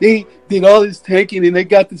Bulls. They did all this tanking and they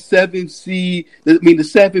got the 7th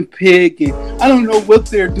pick. And I don't know what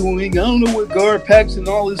they're doing. I don't know what guard packs and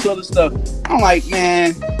all this other stuff. I'm like,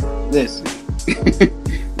 man, listen.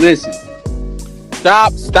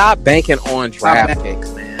 Stop banking on draft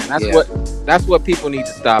picks, man. That's what people need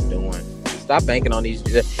to stop doing. Stop banking on these.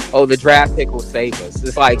 The draft pick will save us.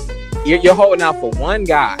 It's like you're holding out for one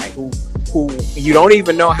guy who you don't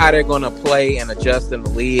even know how they're going to play and adjust in the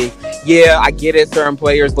league. Yeah, I get it. Certain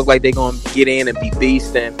players look like they're going to get in and be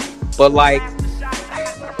beasting. But, like,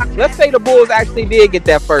 let's say the Bulls actually did get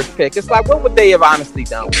that first pick. It's like, what would they have honestly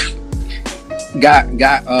done? got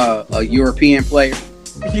a European player.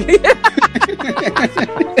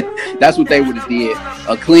 That's what they would have did.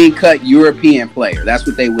 A clean cut European player. That's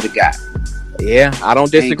what they would have got. Yeah, I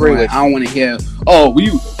don't disagree with you. I don't want to hear. Oh,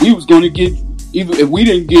 we was going to get, even if we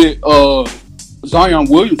didn't get Zion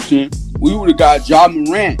Williamson, we would have got Ja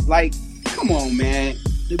Morant. Like, come on, man.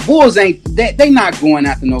 The Bulls they not going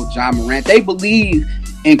after no Ja Morant. They believe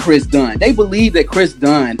in Chris Dunn. They believe that Chris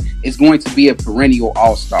Dunn is going to be a perennial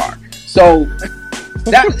all-star. So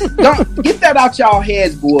don't get that out y'all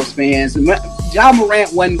heads, Bulls fans. Ja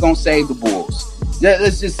Morant wasn't gonna save the Bulls.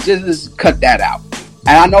 Let's just cut that out.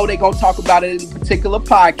 And I know they're gonna talk about it in a particular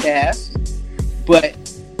podcast, but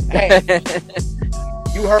hey,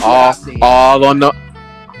 you heard what I said. All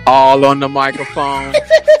on the microphone.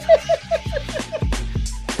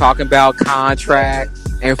 Talking about contracts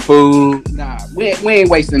and food. Nah, we ain't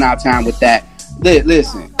wasting our time with that.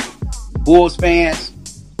 Listen, Bulls fans,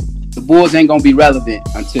 the Bulls ain't gonna be relevant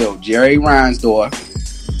until Jerry Reinsdorf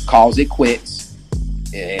calls it quits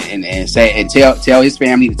and say and tell his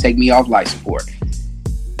family to take me off life support.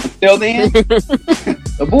 Until then,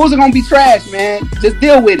 the Bulls are gonna be trash, man. Just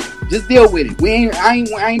deal with it. We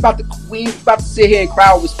ain't about to sit here and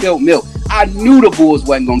cry over spilled milk. I knew the Bulls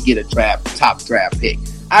wasn't gonna get a top draft pick.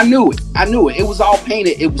 I knew it. It was all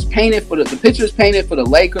painted. It was painted for the pictures painted for the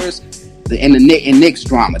Lakers and Knicks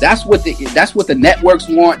drama. That's what the networks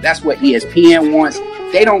want. That's what ESPN wants.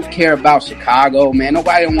 They don't care about Chicago, man.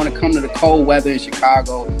 Nobody don't want to come to the cold weather in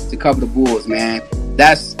Chicago to cover the Bulls, man.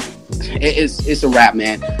 It's a wrap,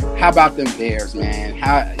 man. How about them Bears, man?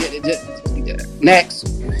 Next.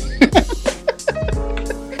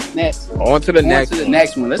 On to the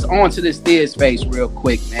next one. Let's on to this Thiz face real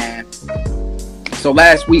quick, man. So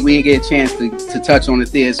last week we didn't get a chance to touch on the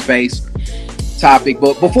Thiz face topic,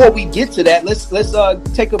 but before we get to that, let's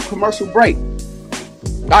take a commercial break.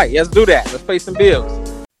 All right, let's do that. Let's pay some bills.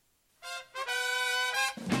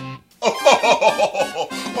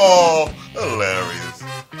 Oh, hilarious.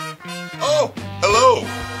 Oh, hello.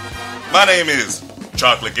 My name is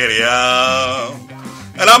Chocolate Getty,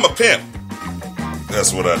 and I'm a pimp.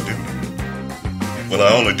 That's what I do. But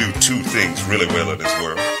I only do two things really well in this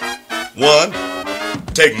world. One,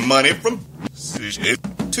 take money from shit.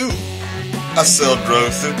 Two, I sell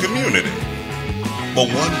drugs to the community. But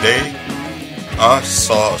one day, I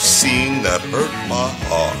saw a scene that hurt my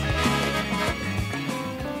heart.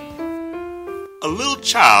 A little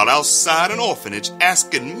child outside an orphanage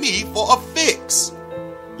asking me for a fix.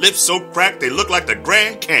 Lips so cracked they look like the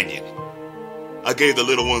Grand Canyon. I gave the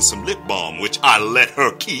little one some lip balm, which I let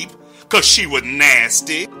her keep, 'cause she was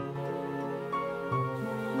nasty.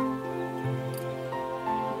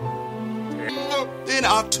 Then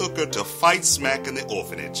I took her to Fight Smack in the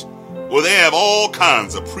orphanage, where they have all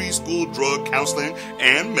kinds of preschool drug counseling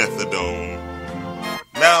and methadone.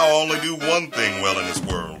 Now I only do one thing well in this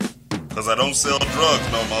world, 'cause I don't sell drugs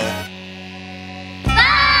no more.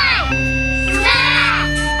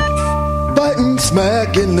 Fighting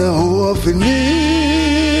smack in the orphanage.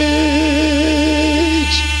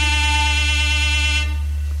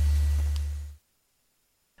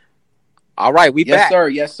 All right, we back.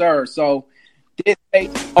 Yes, sir. So,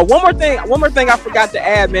 one more thing I forgot to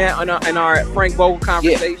add, man, in our Frank Vogel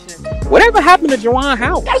conversation. Yeah. Whatever happened to Juwan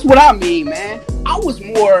Howard? That's what I mean, man. I was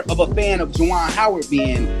more of a fan of Juwan Howard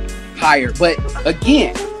being hired, but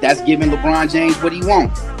again, that's giving LeBron James what he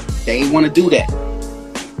wants. They ain't want to do that.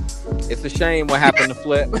 It's a shame what happened to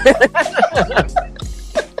Flip.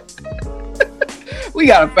 We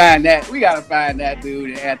gotta find that dude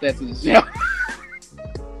and add that to the show.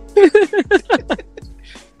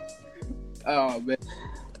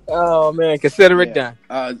 Oh man, consider it done.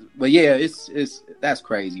 But yeah, it's that's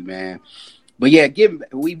crazy, man. But yeah,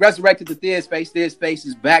 we resurrected the Thiz face. Thiz face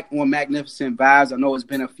is back on Magnificent Vibes. I know it's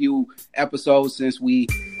been a few episodes since we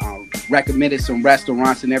recommended some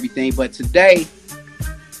restaurants and everything, but today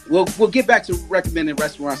we'll get back to recommending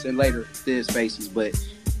restaurants and later Thiz faces. But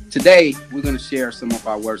today we're going to share some of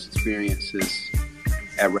our worst experiences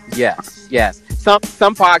at restaurants. Yes. Some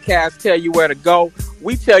podcasts tell you where to go.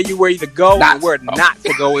 We tell you where to go and where not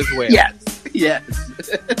to go as well. Yes.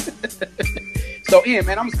 So, Ian,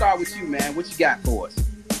 man, I'm going to start with you, man. What you got for us?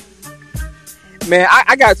 Man,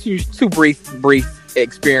 I got two brief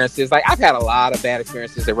experiences. Like, I've had a lot of bad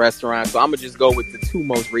experiences at restaurants, so I'm going to just go with the two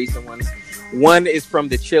most recent ones. One is from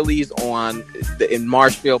the Chili's in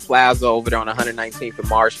Marshfield Plaza over there on 119th in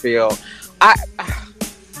Marshfield.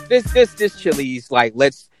 This Chili's, like,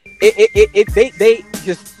 they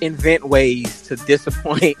just invent ways to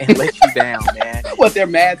disappoint and let you down, man. What, they're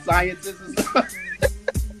mad scientists and stuff?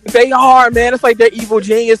 They are, man. It's like they're evil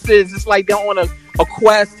geniuses. It's like they don't want to a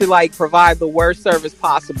quest to like provide the worst service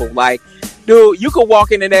possible. Like, dude, you could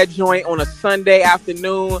walk into that joint on a Sunday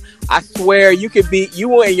afternoon. I swear you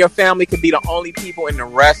and your family could be the only people in the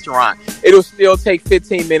restaurant. It'll still take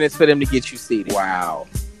 15 minutes for them to get you seated. Wow.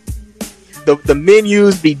 The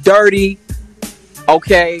menus be dirty.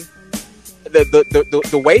 Okay.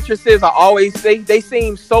 The waitresses are always, they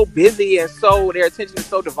seem so busy and so their attention is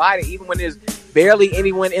so divided even when there's barely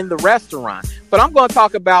anyone in the restaurant. But I'm going to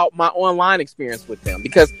talk about my online experience with them,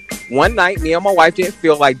 because one night me and my wife didn't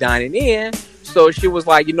feel like dining in, so she was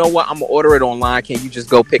like, you know what, I'm gonna order it online, can you just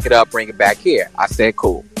go pick it up, bring it back here? I said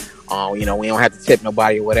cool. We don't have to tip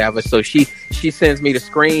nobody or whatever. So she sends me the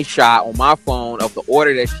screenshot on my phone of the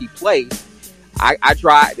order that she placed. I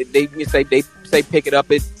try, they say pick it up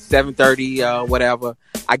at 7:30, whatever.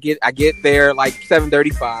 I get there like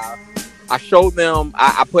 7:35. I show them,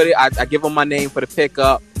 I give them my name for the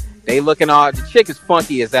pickup. They looking all, the chick is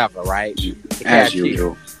funky as ever, right? As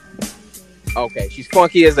usual. Okay, she's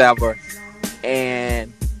funky as ever.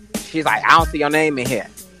 And she's like, I don't see your name in here.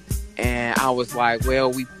 And I was like,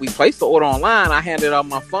 well, we placed the order online. I handed her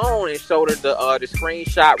my phone and showed her the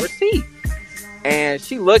screenshot receipt. And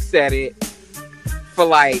she looks at it for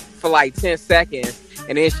like 10 seconds.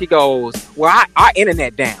 And then she goes, well, our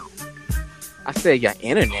internet down. I said, your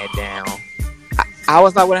internet down? I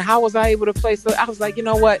was like, well, how was I able to place it? I was like, you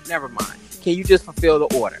know what? Never mind. Can you just fulfill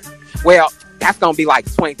the order? Well, that's going to be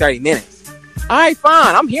like 20, 30 minutes. All right,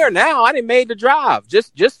 fine. I'm here now. I done made the drive.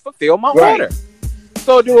 Just fulfill my order.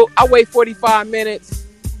 So, dude, I wait 45 minutes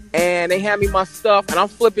and they hand me my stuff and I'm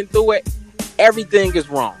flipping through it. Everything is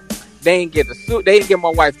wrong. They didn't get the soup. They didn't give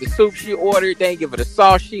my wife the soup she ordered. They didn't give her the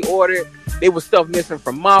sauce she ordered. There was stuff missing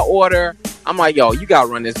from my order. I'm like, yo, you got to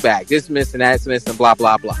run this back. This missing, that's missing, blah,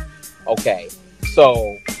 blah, blah. Okay.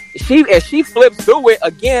 So as she flips through it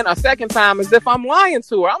again a second time as if I'm lying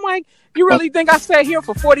to her. I'm like, you really think I sat here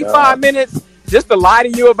for 45 minutes just to lie to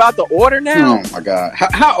you about the order now? Oh, my God.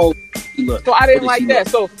 How old did she look? So I didn't like that.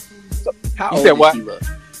 So how you old said did what? she look?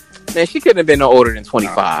 Man, she couldn't have been no older than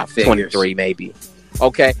 25, 23 maybe.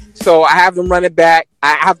 Okay, so I have them run it back.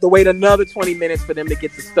 I have to wait another 20 minutes for them to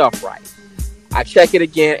get the stuff right. I check it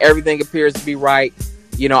again. Everything appears to be right.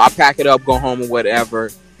 I pack it up, go home or whatever.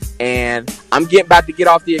 And I'm about to get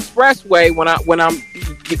off the expressway when I'm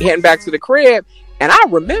heading back to the crib. And I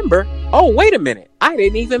remember, oh, wait a minute. I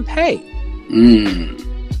didn't even pay.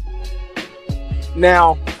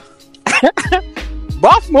 Now,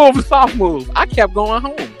 boss move or soft move, I kept going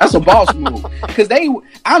home. That's a boss move. Because they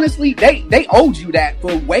owed you that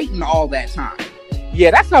for waiting all that time.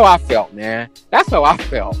 Yeah, that's how I felt, man. That's how I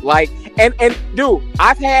felt. Like, and dude,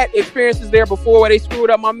 I've had experiences there before where they screwed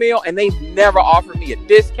up my meal and they've never offered me a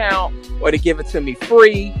discount or to give it to me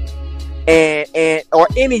free and or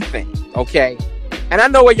anything. Okay. And I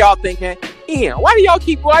know what y'all thinking. Ian, why do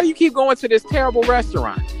you keep going to this terrible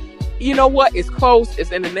restaurant? You know what? It's close.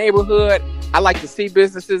 It's in the neighborhood. I like to see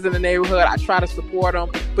businesses in the neighborhood. I try to support them,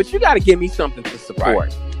 but you got to give me something to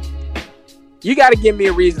support. Right. You got to give me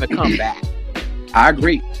a reason to come back. I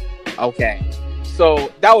agree. Okay.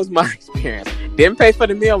 So that was my experience. Didn't pay for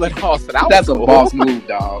the meal at all. So that's a boss move,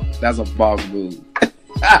 dog. That's a boss move.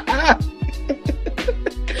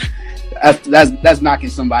 That's knocking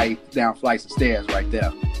somebody down flights of stairs right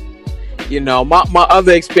there. My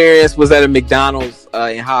other experience was at a McDonald's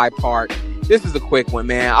in Hyde Park. This is a quick one,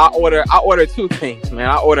 man. I order two things, man.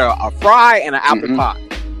 I order a fry and an apple pie.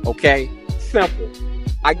 Okay? Simple.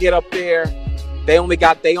 I get up there. They only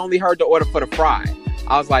heard the order for the fry.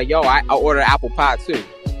 I was like, yo, I ordered apple pie too.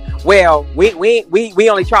 Well, we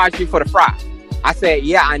only charged you for the fry. I said,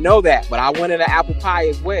 yeah, I know that, but I wanted an apple pie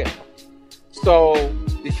as well. So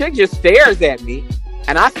the chick just stares at me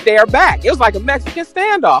and I stare back. It was like a Mexican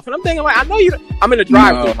standoff. And I'm thinking, like, I know you, I'm in a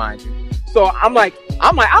drive-thru, mind you. So I'm like,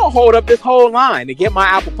 I'll hold up this whole line to get my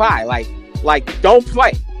apple pie. Like, don't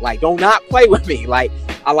play. Like, don't not play with me.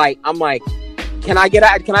 I'm like, can I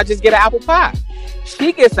just get an apple pie?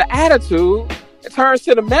 She gets an attitude, turns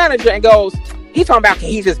to the manager and goes, he talking about, can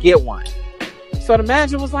he just get one? So the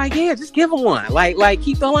manager was like, yeah, just give him one. Like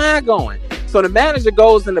keep the line going. So the manager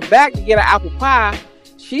goes in the back to get an apple pie.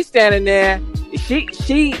 She's standing there.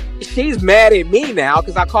 She's mad at me now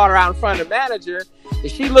because I called her out in front of the manager. And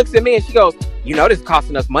she looks at me and she goes, this is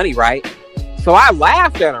costing us money, right? So I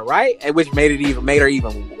laughed at her, right? And which made her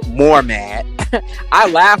even more mad. I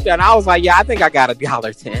laughed at her and I was like, yeah, I think I got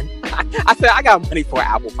 $1.10. I said, I got money for an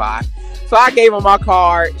apple pie. So I gave her my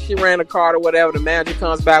card. She ran the card or whatever. The manager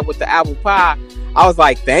comes back with the apple pie. I was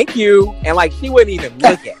like, thank you. And like, she wouldn't even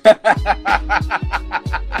look at it.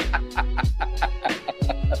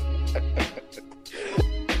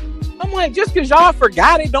 I'm want, just because y'all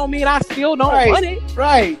forgot it don't mean I still don't want it.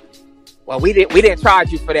 Right. Well, we didn't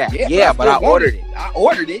charge you for that. Yeah, but I ordered it. I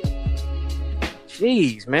ordered it.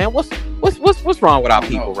 Jeez, man, what's wrong with our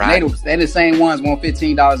people, right? They're the same ones want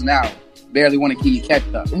 $15 an hour. Barely want to give you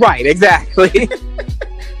ketchup. Right, exactly.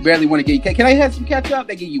 Barely want to give you. Can I have some ketchup?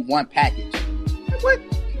 They give you one package. What?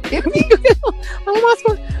 Man,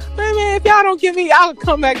 if y'all don't give me, I'll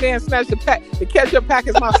come back there and snatch the ketchup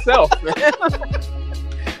packets myself, man.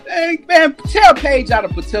 Hey, man, tell Paige out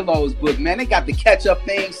of Patillo's book, man. They got the ketchup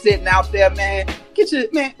thing sitting out there, man.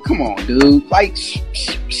 Man, come on, dude. Like,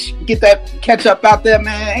 get that ketchup out there,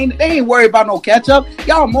 man. They ain't worried about no ketchup.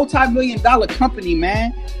 Y'all a multi-million-dollar company,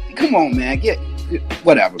 man. Come on, man. Get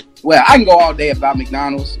whatever. Well, I can go all day about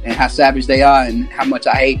McDonald's and how savage they are and how much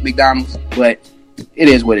I hate McDonald's, but it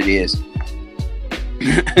is what it is.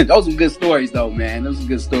 Those are good stories, though, man. Those are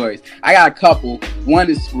good stories. I got a couple. One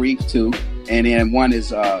is brief, too. And then one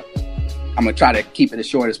is, I'm going to try to keep it as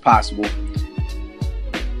short as possible.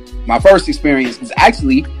 My first experience was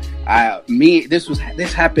actually,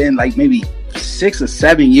 this happened like maybe 6 or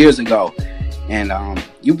 7 years ago. And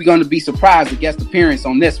you're going to be surprised the guest appearance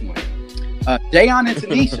on this one. Jayon and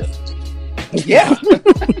Tanisha. Yeah.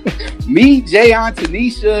 Me, Jayon,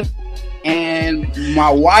 Tanisha, and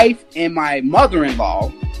my wife and my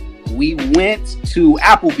mother-in-law, we went to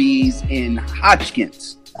Applebee's in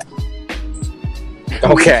Hodgkins.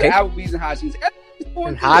 Okay. Applebee's and Hodgkins.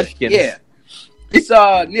 In Hodgkins. Yeah. It's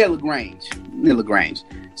near LaGrange.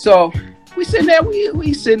 So we sitting there,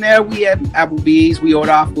 we sitting there, we at Applebee's, we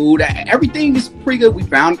order our food. Everything is pretty good. We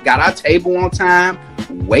got our table on time.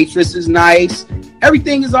 Waitress is nice.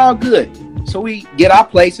 Everything is all good. So we get our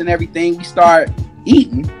place and everything. We start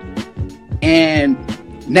eating. And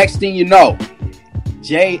next thing you know,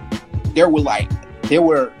 there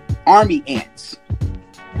were army ants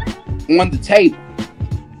on the table.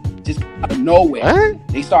 Just out of nowhere. What?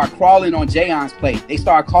 They start crawling on Jayon's plate. They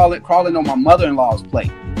start crawling on my mother-in-law's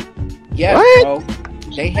plate. Yeah, bro.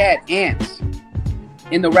 They had ants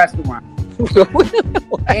in the restaurant.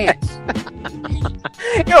 Ants.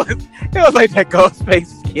 It was like that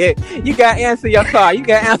Ghostface skit. You got ants in your car. You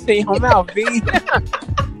got ants in your mouth, B.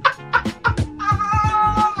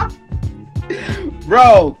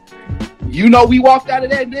 Bro, you know we walked out of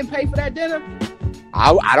that and didn't pay for that dinner?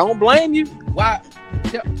 I don't blame you. Why?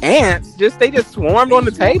 Ants, they just swarmed on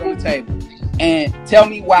the table. And tell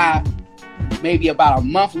me why maybe about a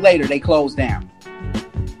month later they closed down.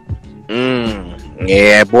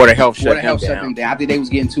 Yeah, Board of Health shut them down. I think they was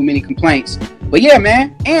getting too many complaints. But yeah,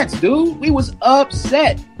 man, ants, dude. We was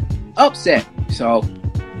upset. So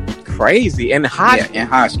crazy. And Hodgkins. Yeah, in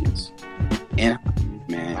Hodgkins. And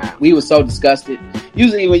man, we were so disgusted.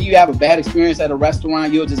 Usually when you have a bad experience at a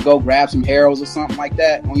restaurant, you'll just go grab some Harold's or something like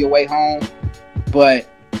that on your way home. But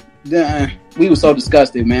we were so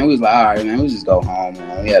disgusted, man. We was like, all right, man, we just go home,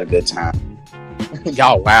 man. We had a good time.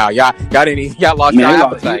 Y'all lost your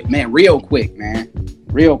appetite. Man, real quick, man.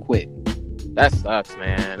 Real quick. That sucks,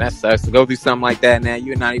 man. That sucks to go through something like that. Now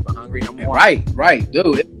you're not even hungry no more. Right,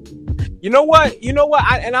 dude. You know what?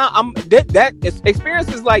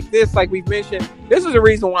 Experiences like this, like we've mentioned, this is the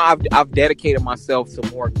reason why I've dedicated myself to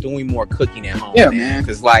doing more cooking at home. Yeah, man.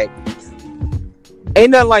 Because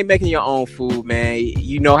ain't nothing like making your own food, man.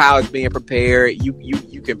 You know how it's being prepared.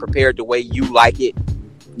 You can prepare it the way you like it.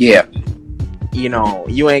 Yeah. You know,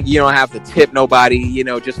 you don't have to tip nobody,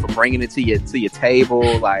 just for bringing it to your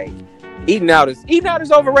table. Like eating out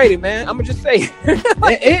is overrated, man. I'm gonna just say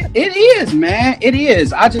it is, man. It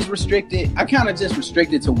is. I kind of just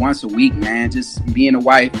restricted to once a week, man. Just being a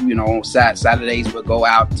wife, on Saturdays we'll go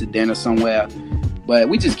out to dinner somewhere. But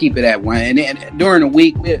we just keep it at one. And then during the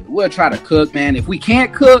week, we'll try to cook, man. If we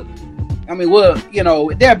can't cook,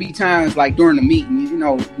 there'll be times like during the meeting,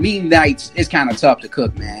 meeting nights, it's kind of tough to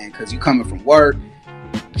cook, man. Because you coming from work,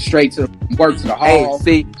 straight to work to the hall.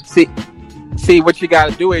 Hey, see, what you got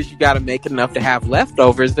to do is you got to make enough to have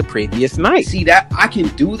leftovers the previous night. See, that I can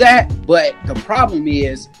do that. But the problem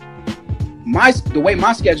is the way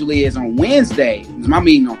my schedule is on Wednesday, is my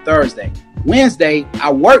meeting on Thursday. Wednesday, I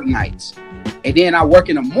work nights. And then I work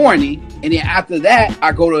in the morning, and then after that,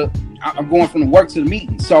 I'm going from the work to the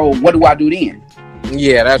meeting. So what do I do then?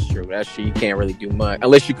 Yeah, that's true. You can't really do much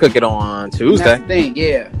unless you cook it on Tuesday. That's the thing.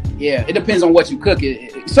 Yeah. It depends on what you cook.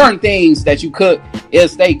 Certain things that you cook, it'll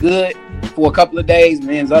stay good for a couple of days, and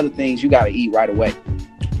then there's other things you got to eat right away.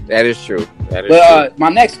 That is true. But my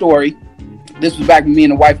next story, this was back when me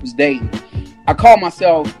and the wife was dating. I called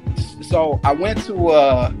myself. So I went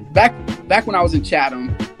to back when I was in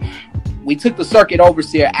Chatham. We took the circuit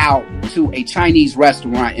overseer out to a Chinese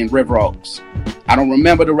restaurant in River Oaks. I don't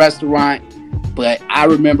remember the restaurant, but I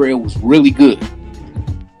remember it was really good.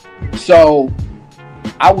 So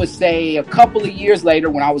I would say a couple of years later,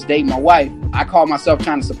 when I was dating my wife, I called myself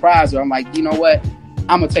trying to surprise her. I'm like, you know what?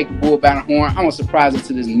 I'm going to take the bull by the horn. I'm going to surprise her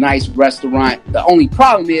to this nice restaurant. The only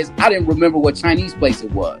problem is I didn't remember what Chinese place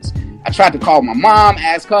it was. I tried to call my mom,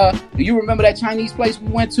 ask her, do you remember that Chinese place we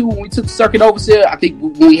went to when we took the circuit overseer? I think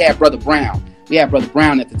when we had Brother Brown. We had Brother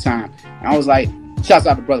Brown at the time. And I was like, shouts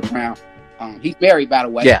out to Brother Brown. He's married, by the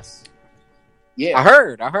way. Yes. Yeah. I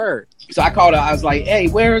heard. So I called her. I was like, hey,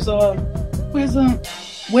 where's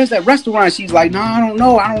that restaurant? She's like, no, I don't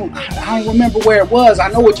know. I don't remember where it was. I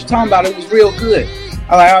know what you're talking about. It was real good.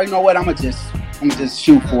 I was like, oh, you know what? I'm gonna just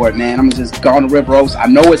shoot for it, man. I'm gonna just go to River Oaks. I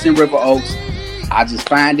know it's in River Oaks. I just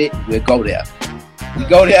find it. We'll go there. We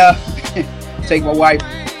go there. Take my wife.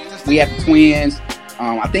 We had the twins.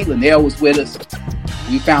 I think Linnell was with us.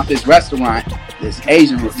 We found this restaurant, this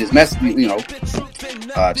Mexican,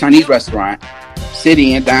 Chinese restaurant. Sit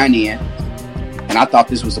in, dine in. And I thought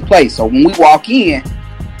this was the place. So when we walk in,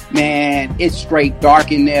 man, it's straight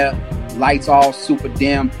dark in there. Lights all super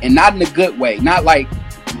dim. And not in a good way. Not like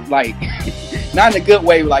not in a good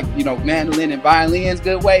way, like, mandolin and violins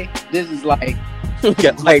good way. This is like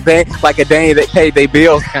like a day that paid their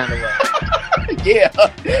bills kind of way.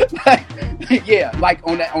 yeah, like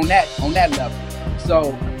on that level.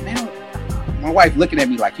 So, man, my wife looking at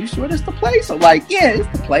me like, "You sure this the place?" I'm like, "Yeah, it's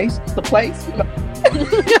the place. It's the place."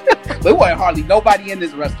 But it wasn't hardly nobody in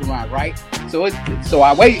this restaurant, right? So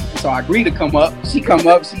I wait. So I agree to come up. She come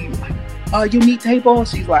up. She's like, "You need table?"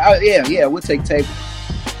 She's like, "Oh yeah, we'll take table."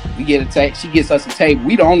 We get a table. She gets us a table.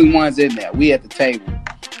 We the only ones in there. We at the table.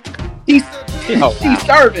 She's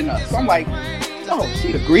serving us. I'm like, oh,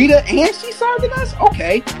 she the greeter and she's serving us?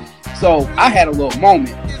 Okay. So I had a little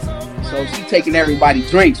moment. So she taking everybody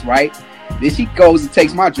drinks, right? Then she goes and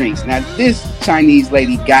takes my drinks. Now this Chinese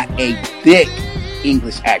lady got a thick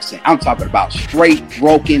English accent. I'm talking about straight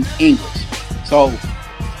broken English. So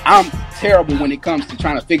I'm terrible when it comes to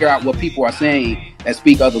trying to figure out what people are saying that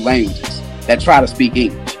speak other languages, that try to speak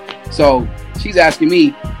English. So she's asking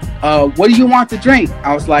me, what do you want to drink?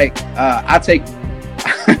 I was like, I'll take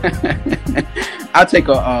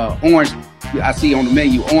a orange. I see on the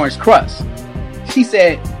menu orange crust. She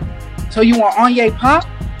said, so you want Onion pop?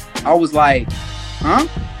 I was like, huh?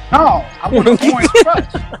 No, I want an orange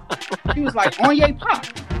crust. She was like, Onion pop.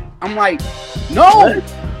 I'm like, no,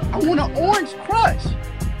 I want an orange crush.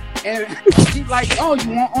 And she's like, oh,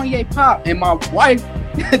 you want Onion pop? And my wife,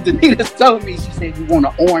 Danita's telling me, she said, you want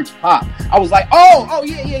an orange pop. I was like, oh,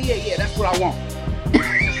 yeah, that's what I want.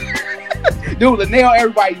 Dude, Linnell,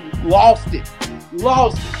 everybody lost it.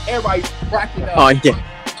 Everybody cracked it up. Oh,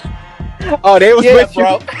 yeah. Oh, they was with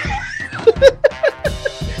bro.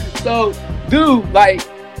 So, dude, like,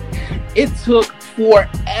 it took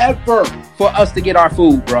forever for us to get our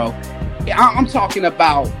food, bro. I'm talking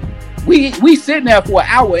about, we sitting there for an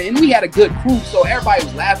hour, and we had a good crew, so everybody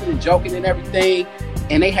was laughing and joking and everything.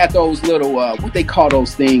 And they had those little, what they call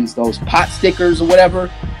those things, those pot stickers or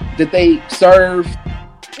whatever that they serve,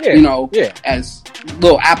 as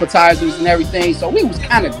little appetizers and everything. So we was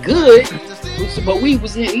kind of good, but we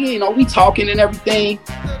was in, we talking and everything.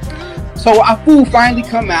 So our food finally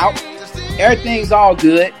come out. Everything's all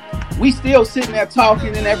good. We still sitting there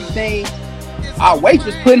talking and everything. Our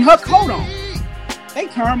waitress putting her coat on. They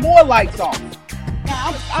turn more lights off.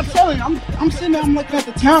 I'm telling you, I'm sitting there, I'm looking at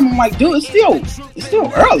the time, I'm like, dude, it's still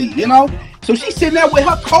early, So she's sitting there with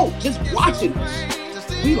her coat, just watching us.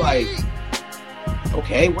 We like,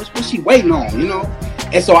 okay, what's she waiting on,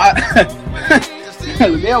 And so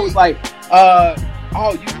Linnell was like, oh,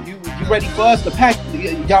 you ready for us to pack?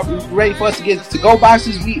 Y'all ready for us to get to-go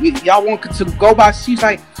boxes? Y'all want to-go boxes? She's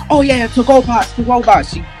like, oh yeah, to-go box.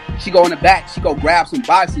 She go in the back, she go grab some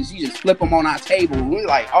boxes, she just flip them on our table. We're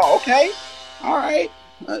like, oh, okay. All right.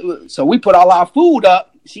 So we put all our food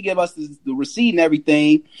up. She gave us the receipt and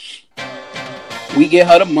everything. We get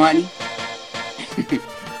her the money.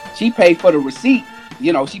 She paid for the receipt.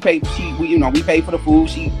 We paid for the food.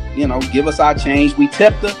 She, give us our change. We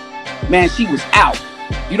tipped her. Man, she was out.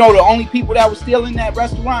 The only people that were still in that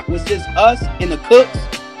restaurant was just us and the cooks.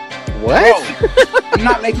 What? Bro, I'm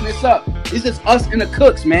not making this up. It's just us and the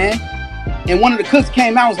cooks, man. And one of the cooks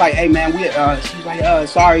came out and was like, hey, man, she was like,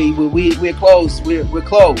 sorry, we're closed. We're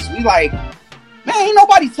closed. We like, man, ain't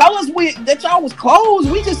nobody tell us that y'all was closed.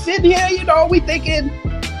 We just sitting here, we thinking.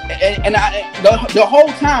 And the whole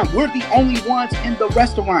time, we're the only ones in the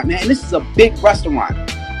restaurant, man. And this is a big restaurant.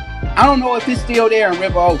 I don't know if it's still there in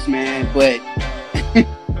River Oaks, man, but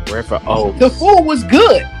River Oaks. The food was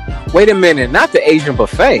good. Wait a minute, not the Asian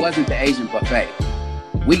buffet. It wasn't the Asian buffet.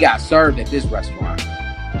 We got served at this restaurant.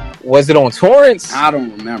 Was it on Torrance? I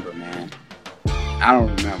don't remember, man. I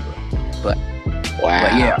don't remember. But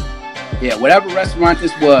Wow. but yeah, whatever restaurant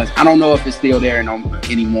this was, I don't know if it's still there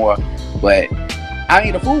anymore. But I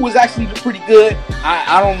mean, the food was actually pretty good.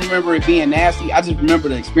 I don't remember it being nasty. I just remember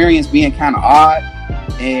the experience being kind of odd,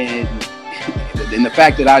 and the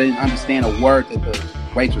fact that I didn't understand a word that the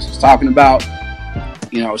waitress was talking about.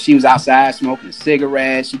 You know, she was outside smoking a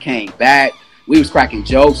cigarette. She came back. We was cracking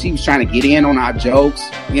jokes. She was trying to get in on our jokes.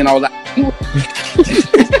 You know, like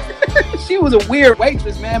she was a weird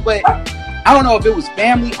waitress, man. But I don't know if it was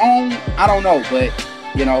family owned. I don't know, but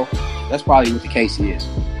you know, that's probably what the case is.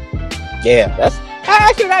 Yeah, that's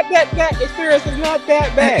actually that experience is not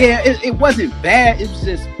that bad. Yeah, it wasn't bad. It was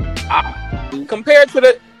just compared to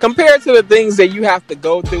the things that you have to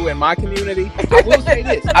go through in my community. I will say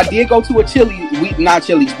this: I did go to a Chili's. Not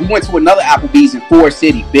Chili's. We went to another Applebee's in Forest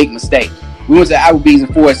City. Big mistake. We went to Applebee's in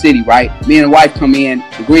Forest City, right? Me and the wife come in.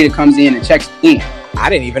 The greeter comes in and checks in. I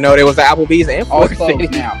didn't even know there was an Applebee's in All Forest closed City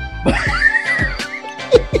now.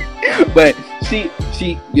 But she,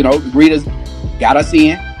 you know, the greeters got us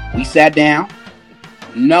in. We sat down.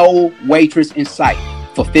 No waitress in sight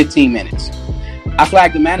for 15 minutes. I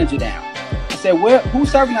flagged the manager down. I said,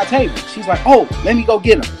 who's serving our table? She's like, oh, let me go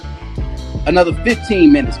get them. Another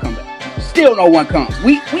 15 minutes come back. Still no one comes.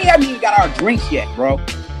 We haven't even got our drinks yet, bro.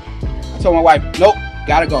 I told my wife, nope,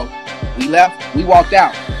 gotta go. We left. We walked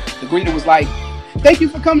out. The greeter was like, thank you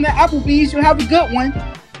for coming to Applebee's. You'll have a good one.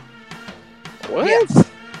 What?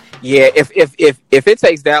 Yeah, if it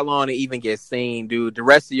takes that long to even get seen, dude, the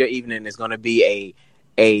rest of your evening is going to be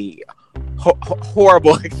a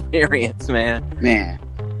horrible experience, man. Man,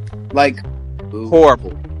 like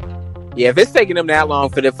horrible. Yeah, if it's taking them that long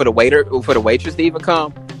for the waitress to even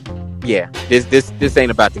come, yeah, this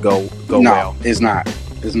ain't about to go no, well. It's not.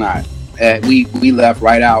 It's not. We left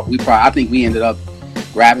right out. I think we ended up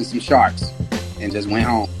grabbing some sharks and just went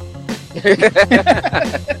home.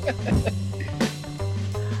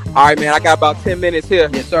 All right, man. I got about 10 minutes here.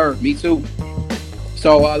 Yes, sir. Me too.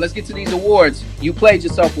 So let's get to these awards. You played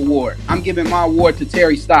yourself award. I'm giving my award to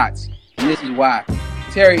Terry Stotts, and this is why.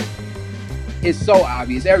 Terry, it's so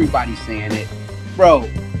obvious. Everybody's saying it, bro.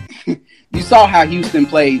 You saw how Houston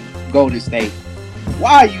played Golden State.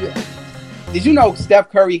 Why are you? Did you know Steph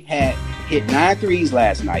Curry had hit 9 threes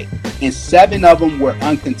last night, and 7 of them were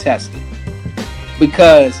uncontested?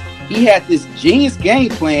 Because he had this genius game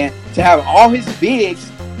plan to have all his bigs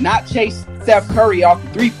not chase Steph Curry off the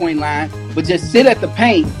three-point line, but just sit at the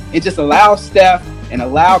paint and just allow Steph and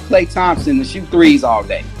allow Klay Thompson to shoot threes all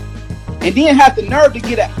day. And then have the nerve to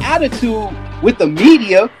get an attitude with the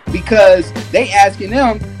media because they asking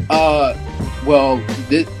them,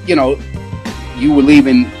 you were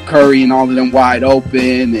leaving Curry and all of them wide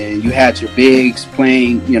open, and you had your bigs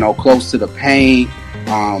playing, close to the paint.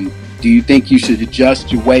 Do you think you should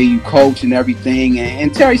adjust your way you coach and everything?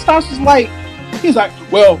 And Terry Stotts was like, he's like,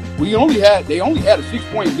 well, they only had a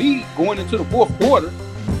 6-point lead going into the fourth quarter.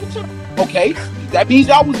 Okay, that means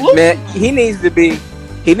y'all was losing. Man, he needs to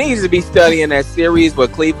be studying that series where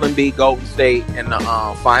Cleveland beat Golden State in the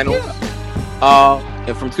finals. Yeah.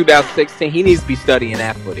 And from 2016, he needs to be studying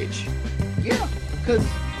that footage. Yeah, because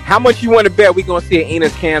how much you want to bet we gonna see an Enes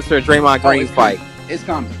Kanter and Draymond Green fight? It's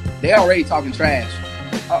coming. They already talking trash.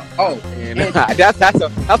 That's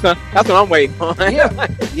what I'm waiting on.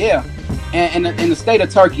 Yeah. And in the state of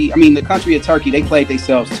Turkey, the country of Turkey, they played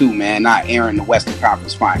themselves too, man, not airing the Western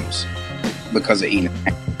Conference Finals because of Enes.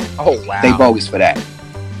 Oh wow, they bogus for that.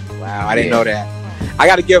 Wow, I didn't know that. I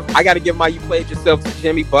gotta give my "you played yourself" to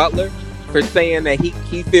Jimmy Butler for saying that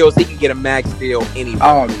he feels he can get a max deal anyway.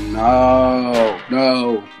 Oh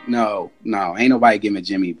no! Ain't nobody giving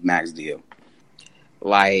Jimmy max deal.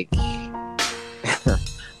 Like,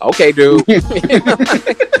 okay, dude.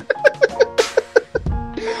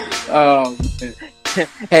 Oh,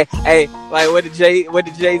 hey, like what did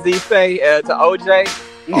Jay-Z say to OJ?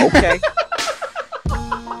 Okay.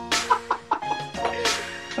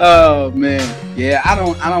 Oh man, yeah, I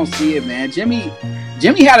don't see it, man. Jimmy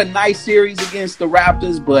had a nice series against the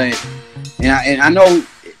Raptors, but and I know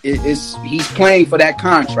he's playing for that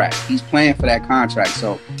contract. He's playing for that contract,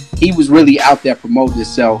 so he was really out there promoting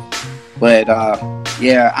himself. But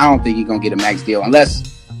yeah, I don't think he's gonna get a max deal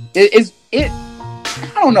unless it.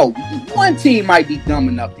 I don't know. One team might be dumb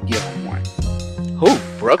enough to give him one. Who?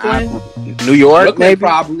 Brooklyn? New York? Brooklyn, maybe?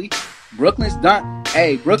 Probably. Brooklyn's done.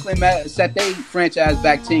 Hey, Brooklyn set their franchise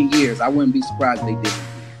back 10 years. I wouldn't be surprised if they did.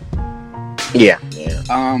 Yeah.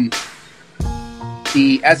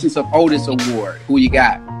 The Essence of Otis Award. Who you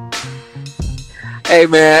got? Hey,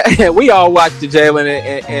 man. We all watched the Jalen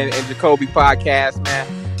and Jacoby podcast, man.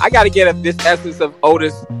 I got to get this essence of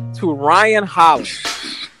Otis to Ryan Hollins.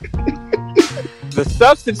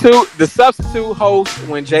 The substitute host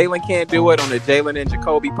when Jalen can't do it on the Jalen and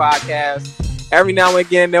Jacoby podcast. Every now and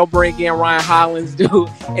again, they'll bring in Ryan Hollins, dude.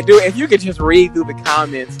 If you could just read through the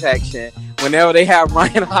comments section whenever they have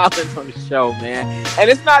Ryan Hollins on the show, man. And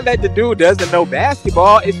it's not that the dude doesn't know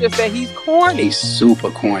basketball. It's just that he's corny. He's super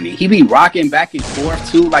corny. He be rocking back and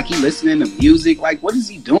forth, too, like he listening to music. Like, what is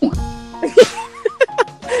he doing?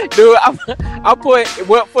 Dude, I put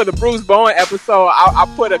for the Bruce Bowen episode.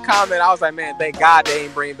 I put a comment. I was like, man, thank God they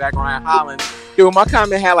ain't bring back Ryan Hollins. Dude, my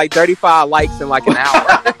comment had like 35 likes in like an hour.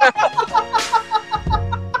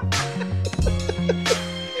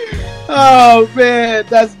 Oh man,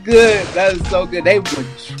 that's good. That is so good. They were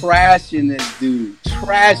trashing this dude,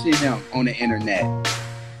 trashing him on the internet,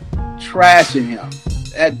 trashing him.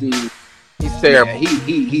 That dude, he's terrible. Yeah,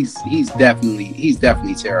 he's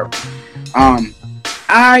definitely terrible.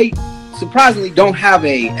 I surprisingly don't have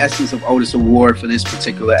a Essence of Otis award for this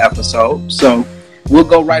particular episode, so we'll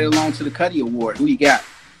go right along to the Cuddy Award. Who you got?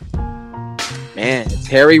 Man,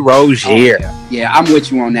 Terry Rozier. Oh, yeah, I'm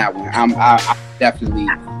with you on that one. I definitely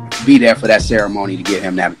be there for that ceremony to get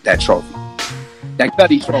him that trophy, that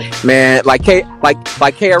Cuddy trophy. Man, like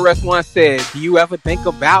KRS once said, do you ever think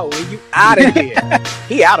about when you out of here?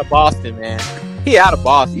 He out of Boston, man. He out of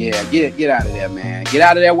Boston. Yeah, get out of there, man. Get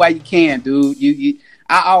out of there while you can, dude.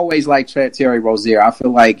 I always like Terry Rozier. I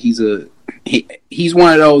feel like he's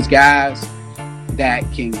one of those guys that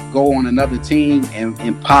can go on another team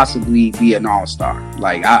and possibly be an all-star.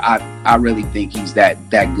 Like I really think he's that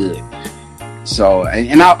good. So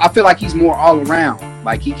and I feel like he's more all around.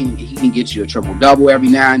 Like he can get you a triple double every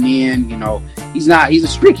now and then. You know, he's a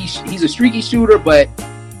streaky shooter, but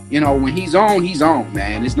you know when he's on,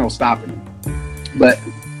 man. There's no stopping him. But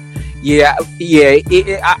yeah.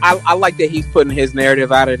 I like that he's putting his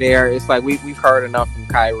narrative out of there. It's like we've heard enough from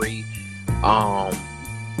Kyrie.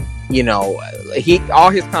 You know, all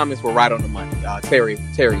his comments were right on the money. Terry's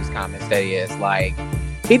comments, that is, like,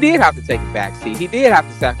 he did have to take a backseat. He did have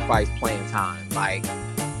to sacrifice playing time, like,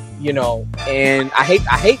 you know. And I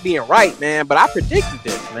hate being right, man, but I predicted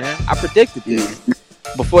this, man. I predicted this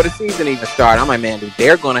before the season even started. I'm like, man, dude,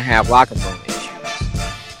 they're gonna have locker room issues,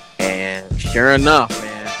 and sure enough,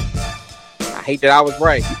 man, I hate that I was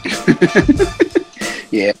right.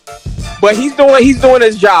 Yeah. But he's doing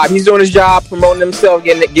his job. He's doing his job, promoting himself,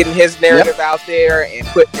 getting his narrative out there, and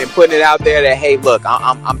putting it out there that, hey, look,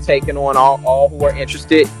 I'm taking on all who are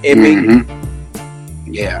interested in me.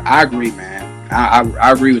 Yeah, I agree, man.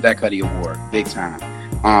 I agree with that Cuddy Award, big time.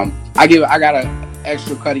 I got an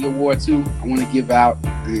extra Cuddy Award too. I want to give out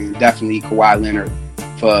definitely Kawhi Leonard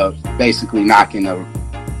for basically knocking the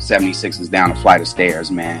 76ers down a flight of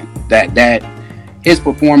stairs, man. That his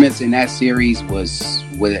performance in that series they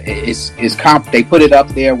put it up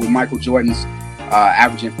there with Michael Jordan's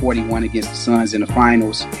averaging 41 against the Suns in the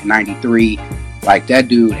finals in '93. Like, that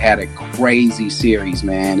dude had a crazy series,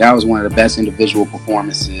 man. That was one of the best individual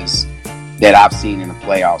performances that I've seen in the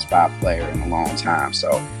playoffs by a player in a long time.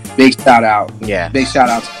 So big shout out. Yeah. Big shout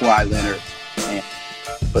out to Kawhi Leonard.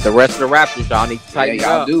 But the rest of the Raptors, y'all need to tighten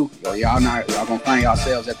y'all up. Do. Y'all gonna find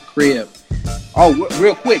yourselves at the crib. Oh,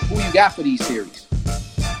 real quick, who you got for these series?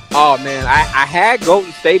 Oh man, I had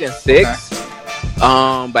Golden State in 6, okay.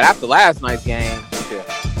 But after last night's game,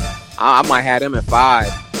 I might have them in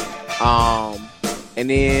 5. And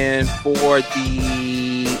then for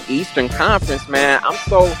the Eastern Conference, man, I'm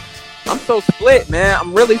so split, man.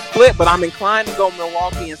 I'm really split, but I'm inclined to go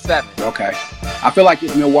Milwaukee in 7. Okay, I feel like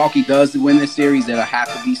if Milwaukee does win this series, it'll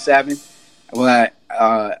have to be 7. But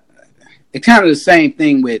it's kind of the same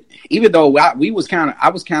thing with, even though I was kind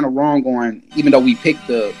of wrong on, even though we picked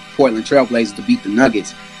the Portland Trailblazers to beat the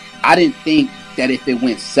Nuggets, I didn't think that if it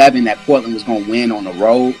went 7 that Portland was going to win on the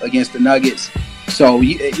road against the Nuggets. So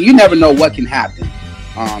you never know what can happen.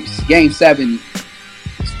 Game 7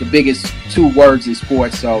 is the biggest 2 words in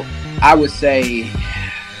sports. So I would say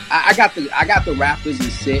I got the Raptors in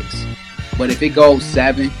 6, but if it goes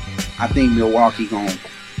 7, I think Milwaukee gonna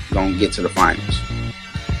get to the finals.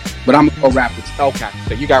 But I'm gonna go Raptors. Okay,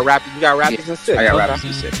 so you got Raptors in 6. I got Raptors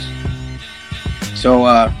in 6. So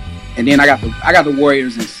and then I got the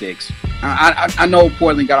Warriors in 6. I know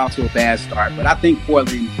Portland got off to a bad start, but I think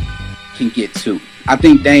Portland can get 2. I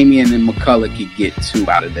think Damian and McCullough could get 2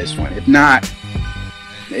 out of this one. If not,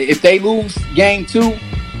 if they lose game 2,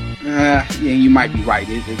 yeah, you might be right.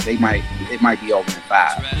 It might be over in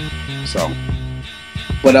 5. So,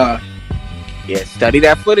 but yeah, study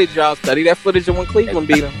that footage, y'all. Study that footage of when Cleveland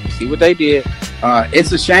beat them. See what they did.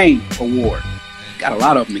 It's a shame award. Got a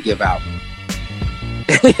lot of them to give out.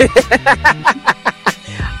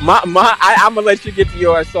 I'm gonna let you get to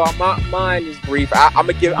yours. So mine is brief. I'm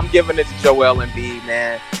giving it to Joel Embiid,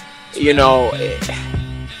 man. You know,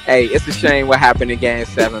 hey, it's a shame what happened in Game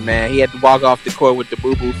 7, man. He had to walk off the court with the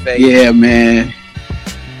boo-boo face. Yeah, man.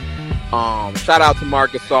 Shout out to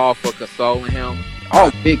Marc Gasol for consoling him.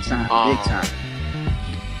 Oh, big time, big time.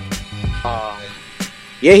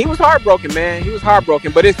 Yeah, he was heartbroken, man. He was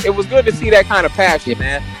heartbroken, but it was good to see that kind of passion,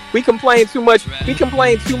 man. We complain too much. We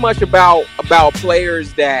complain too much about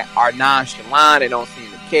players that are nonchalant and don't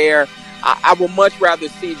seem to care. I would much rather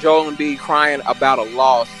see Joel Embiid crying about a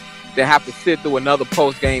loss than have to sit through another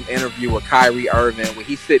post-game interview with Kyrie Irving, where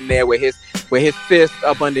he's sitting there with his fist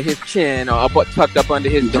up under his chin or tucked up under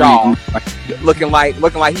his jaw, looking like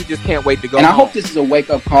he just can't wait to go. And home. I hope this is a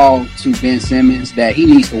wake-up call to Ben Simmons that he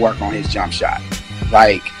needs to work on his jump shot.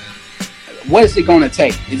 Like, what is it going to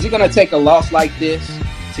take? Is it going to take a loss like this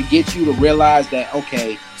to get you to realize that,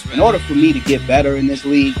 okay, in order for me to get better in this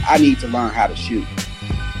league, I need to learn how to shoot?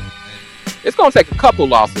 It's going to take a couple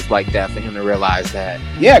losses like that for him to realize that.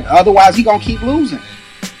 Yeah, otherwise he's going to keep losing.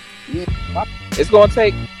 Yeah. It's going to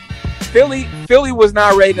take... Philly was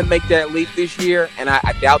not ready to make that leap this year, and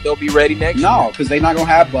I doubt they'll be ready next year. No, because they're not going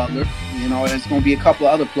to have Butler. You know, there's going to be a couple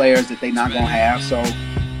of other players that they're not going to have. So,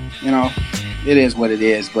 you know, it is what it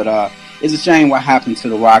is. But it's a shame what happened to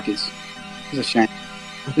the Rockets. It's a shame.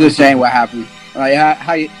 It's a shame what happened. Like,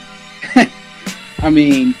 how you... I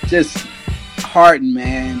mean, just Harden,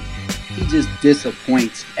 man. He just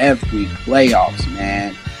disappoints every playoffs,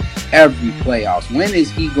 man. Every playoffs. When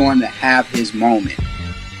is he going to have his moment?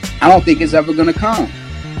 I don't think it's ever going to come.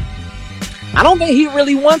 I don't think he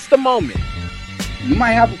really wants the moment. You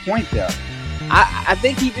might have a point there. I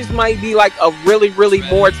think he just might be like a really, really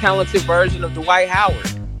more talented version of Dwight Howard.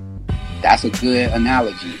 That's a good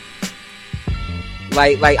analogy.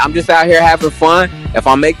 Like I'm just out here having fun. If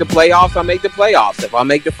I make the playoffs, I make the playoffs. If I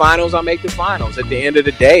make the finals, I make the finals. At the end of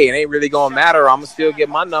the day, it ain't really gonna matter. I'm gonna still get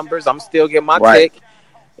my numbers. I'm still get my tick.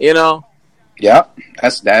 You know. Yep,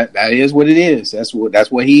 that is what it is. That's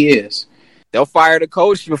what he is. They'll fire the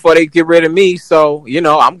coach before they get rid of me, so you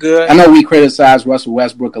know I'm good. I know we criticize Russell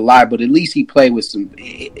Westbrook a lot, but at least he played with some.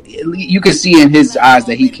 You can see in his eyes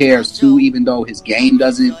that he cares too, even though his game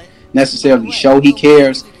doesn't necessarily show he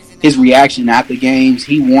cares. His reaction after games,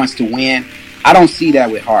 he wants to win. I don't see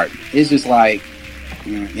that with Harden. It's just like,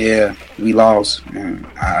 yeah, we lost.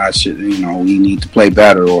 I should, we need to play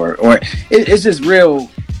better, or it's just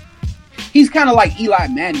real. He's kind of like Eli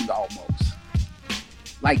Manning almost.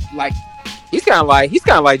 Like he's kind of like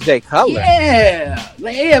Jay Cutler. Yeah,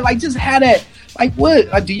 like just had that. Like what?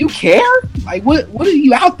 Like, do you care? Like what are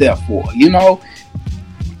you out there for?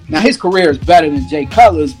 Now his career is better than Jay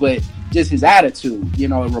Cutler's, but just his attitude, it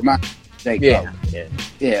reminds me of Jay Cutler.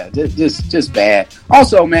 Yeah, just bad.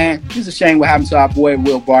 Also, man, it's a shame what happened to our boy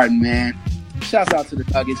Will Barton, man. Shouts out to the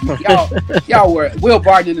Nuggets, man. Y'all were Will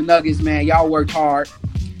Barton and the Nuggets, man. Y'all worked hard.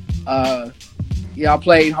 Y'all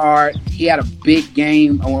played hard. He had a big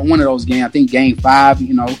game on one of those games. I think Game 5.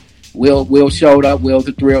 Will showed up. Will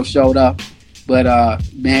the Thrill showed up. But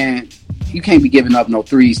man, you can't be giving up no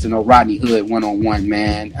threes to no Rodney Hood 1-on-1,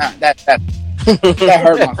 man. That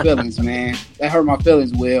hurt my feelings, man. That hurt my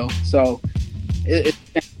feelings, Will. So,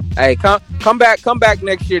 hey, come back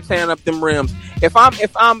next year, tearing up them rims. If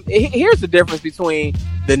I'm, here's the difference between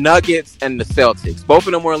the Nuggets and the Celtics. Both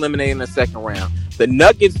of them were eliminated in the second round. The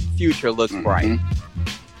Nuggets' future looks bright.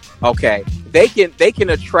 Okay, they can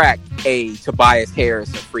attract a Tobias Harris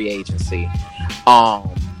in free agency.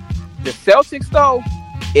 The Celtics, though,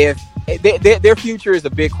 if their future is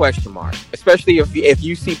a big question mark, especially if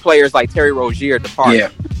you see players like Terry Rozier depart. Yeah.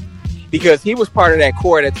 Because he was part of that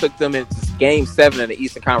core that took them into Game 7 of the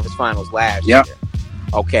Eastern Conference Finals last year.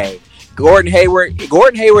 Okay. Gordon Hayward,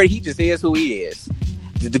 he just is who he is.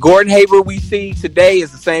 The Gordon Hayward we see today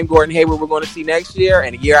is the same Gordon Hayward we're going to see next year,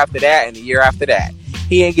 and the year after that, and the year after that.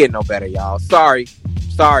 He ain't getting no better, y'all. Sorry.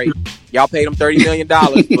 Y'all paid him $30 million,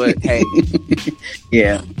 but hey.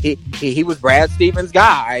 Yeah. He was Brad Stevens'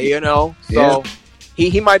 guy, So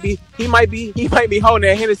he might be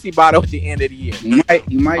holding a Hennessy bottle at the end of the year.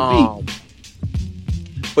 He might be.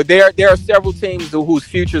 But there are several teams whose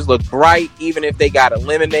futures look bright, even if they got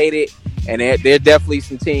eliminated. And there are definitely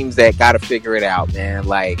some teams that got to figure it out, man.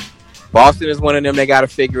 Like, Boston is one of them. They got to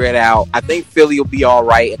figure it out. I think Philly will be all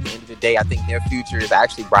right at the end of the day. I think their future is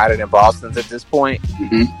actually brighter than Boston's at this point.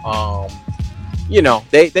 Mm-hmm.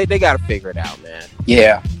 They got to figure it out, man.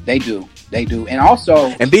 Yeah, they do. They do. And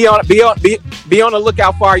also, be on the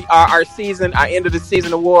lookout for our end of the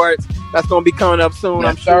season awards. That's going to be coming up soon. Yes,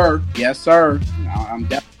 I'm sure. Yes, sir. I'm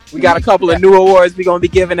definitely We got a couple of new awards we're gonna be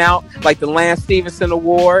giving out, like the Lance Stevenson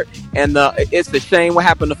Award and the It's a Shame What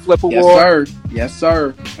Happened to Flip Award. Yes,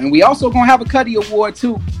 sir. And we also gonna have a Cuddy Award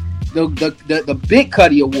too. The Big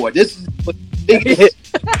Cuddy Award. This is the biggest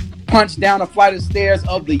punch down a flight of stairs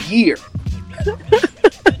of the year.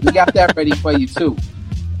 We got that ready for you too.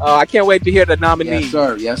 I can't wait to hear the nominees. Yes,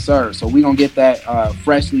 sir. Yes, sir. So we're going to get that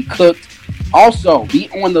freshly cooked. Also, be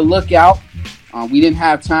on the lookout. We didn't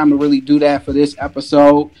have time to really do that for this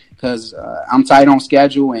episode because I'm tight on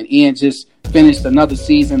schedule, and Ian just finished another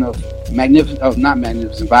season of not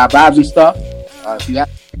Magnificent Vibes and stuff. If you have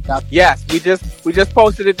yes, we just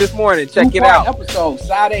posted it this morning. Check it out. Episode,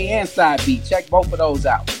 side A and side B. Check both of those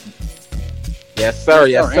out. Yes, sir.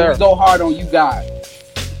 Yes, sir. And we go hard on you guys.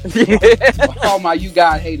 All my you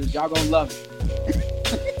guys haters, y'all gonna love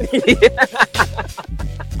it.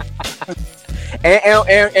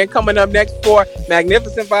 and coming up next for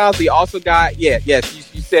Magnificent Vibes, we also got you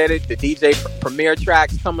said it, the DJ premiere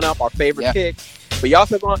tracks coming up, our favorite picks. We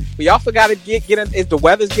also got to get in. Is the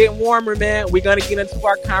weather's getting warmer, man? We're gonna get into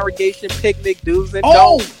our congregation picnic do's and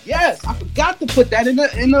don'ts. Oh yes, I forgot to put that in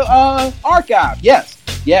the archive. Yes.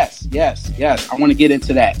 I want to get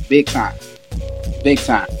into that big time.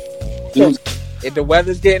 If the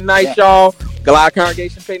weather's getting nice, y'all, a lot of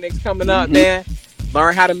congregation picnics coming up, man.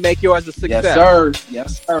 Learn how to make yours a success.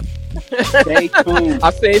 Yes, sir. Stay tuned.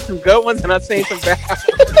 I've seen some good ones and I've seen some bad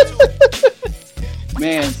ones.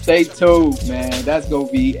 Man, stay tuned, man. That's going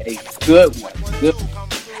to be a good one.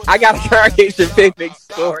 I got a congregation picnic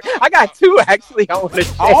story. I got two, actually, I want to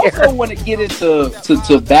share. I also want to get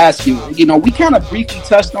into basketball. You know, we kind of briefly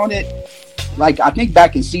touched on it, like, I think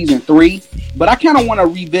back in season 3. But I kind of want to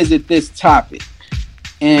revisit this topic.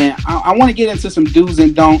 And I want to get into some do's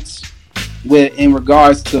and don'ts in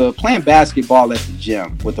regards to playing basketball at the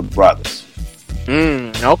gym with the brothers.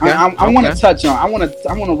 Okay. I want to touch on. I want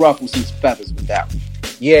to ruffle some feathers with that one.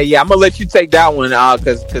 Yeah. I'm gonna let you take that one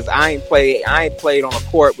because I ain't played on a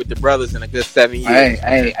court with the brothers in a good 7 years.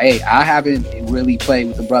 Hey, I haven't really played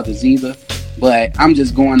with the brothers either. But I'm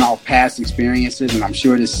just going off past experiences, and I'm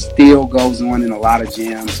sure this still goes on in a lot of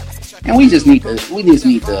gyms. And we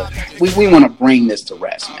want to bring this to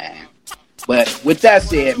rest, man. But with that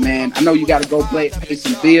said, man, I know you got to go pay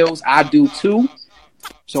some bills. I do too.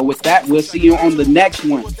 So with that, we'll see you on the next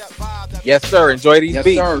one. Yes, sir. Enjoy these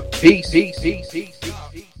beats. Yes, sir. Peace.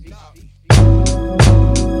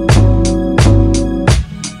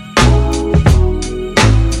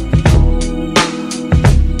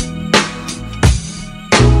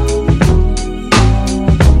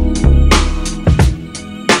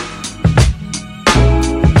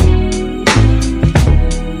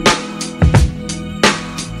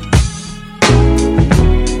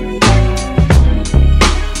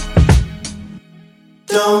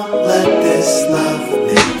 Don't let this love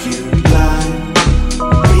make you blind.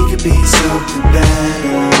 We could be something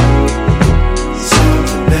better.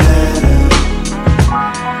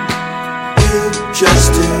 You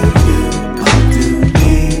just do you, I'll do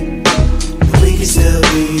me. And we can still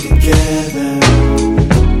be together.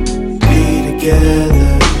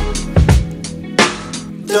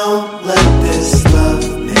 Don't let this love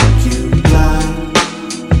make you blind.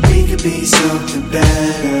 We could be something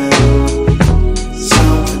better.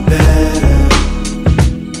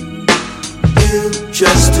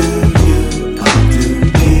 Just do you, I'll do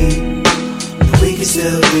me, and we can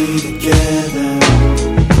still be together.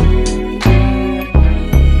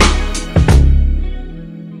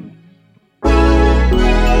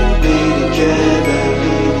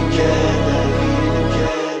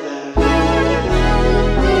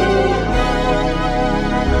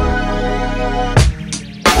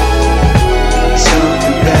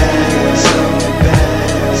 Something better.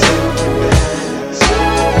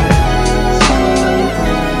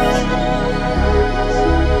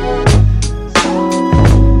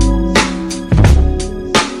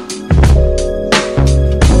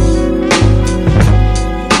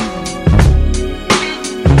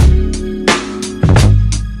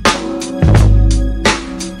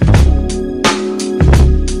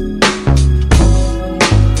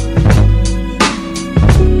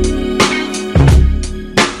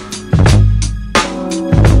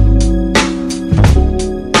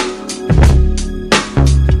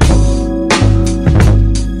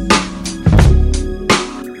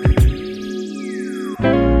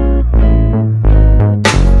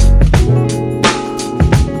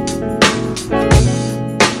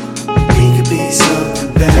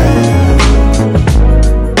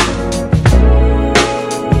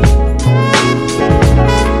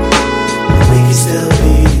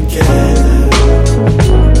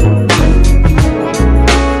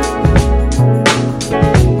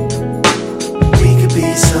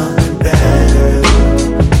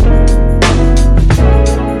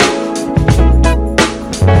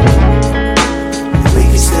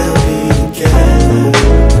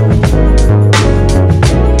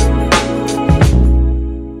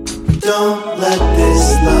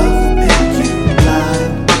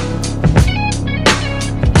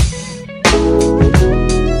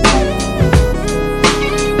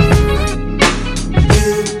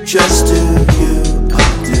 just do you,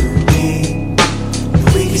 I'll do me. And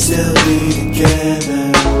we can still be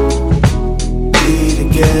together.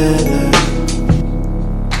 Be together.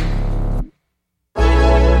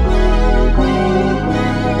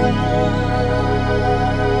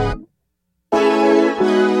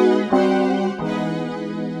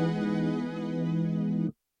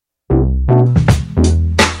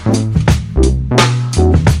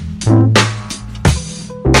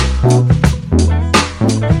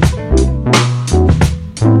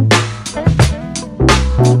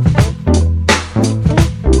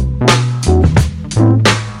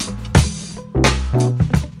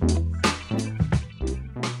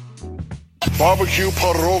 Barbecue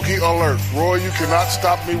pierogi alert. Roy, you cannot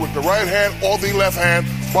stop me with the right hand or the left hand.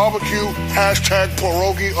 Barbecue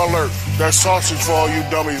 #pierogi alert. That's sausage for all you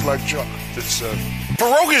dummies like Chuck. It's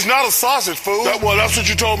pierogi is not a sausage, fool. Well, that's what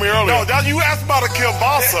you told me earlier. No, you asked about a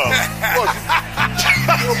kielbasa.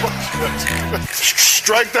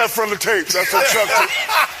 Strike that from the tape. That's what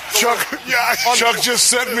Chuck just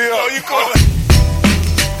set me up.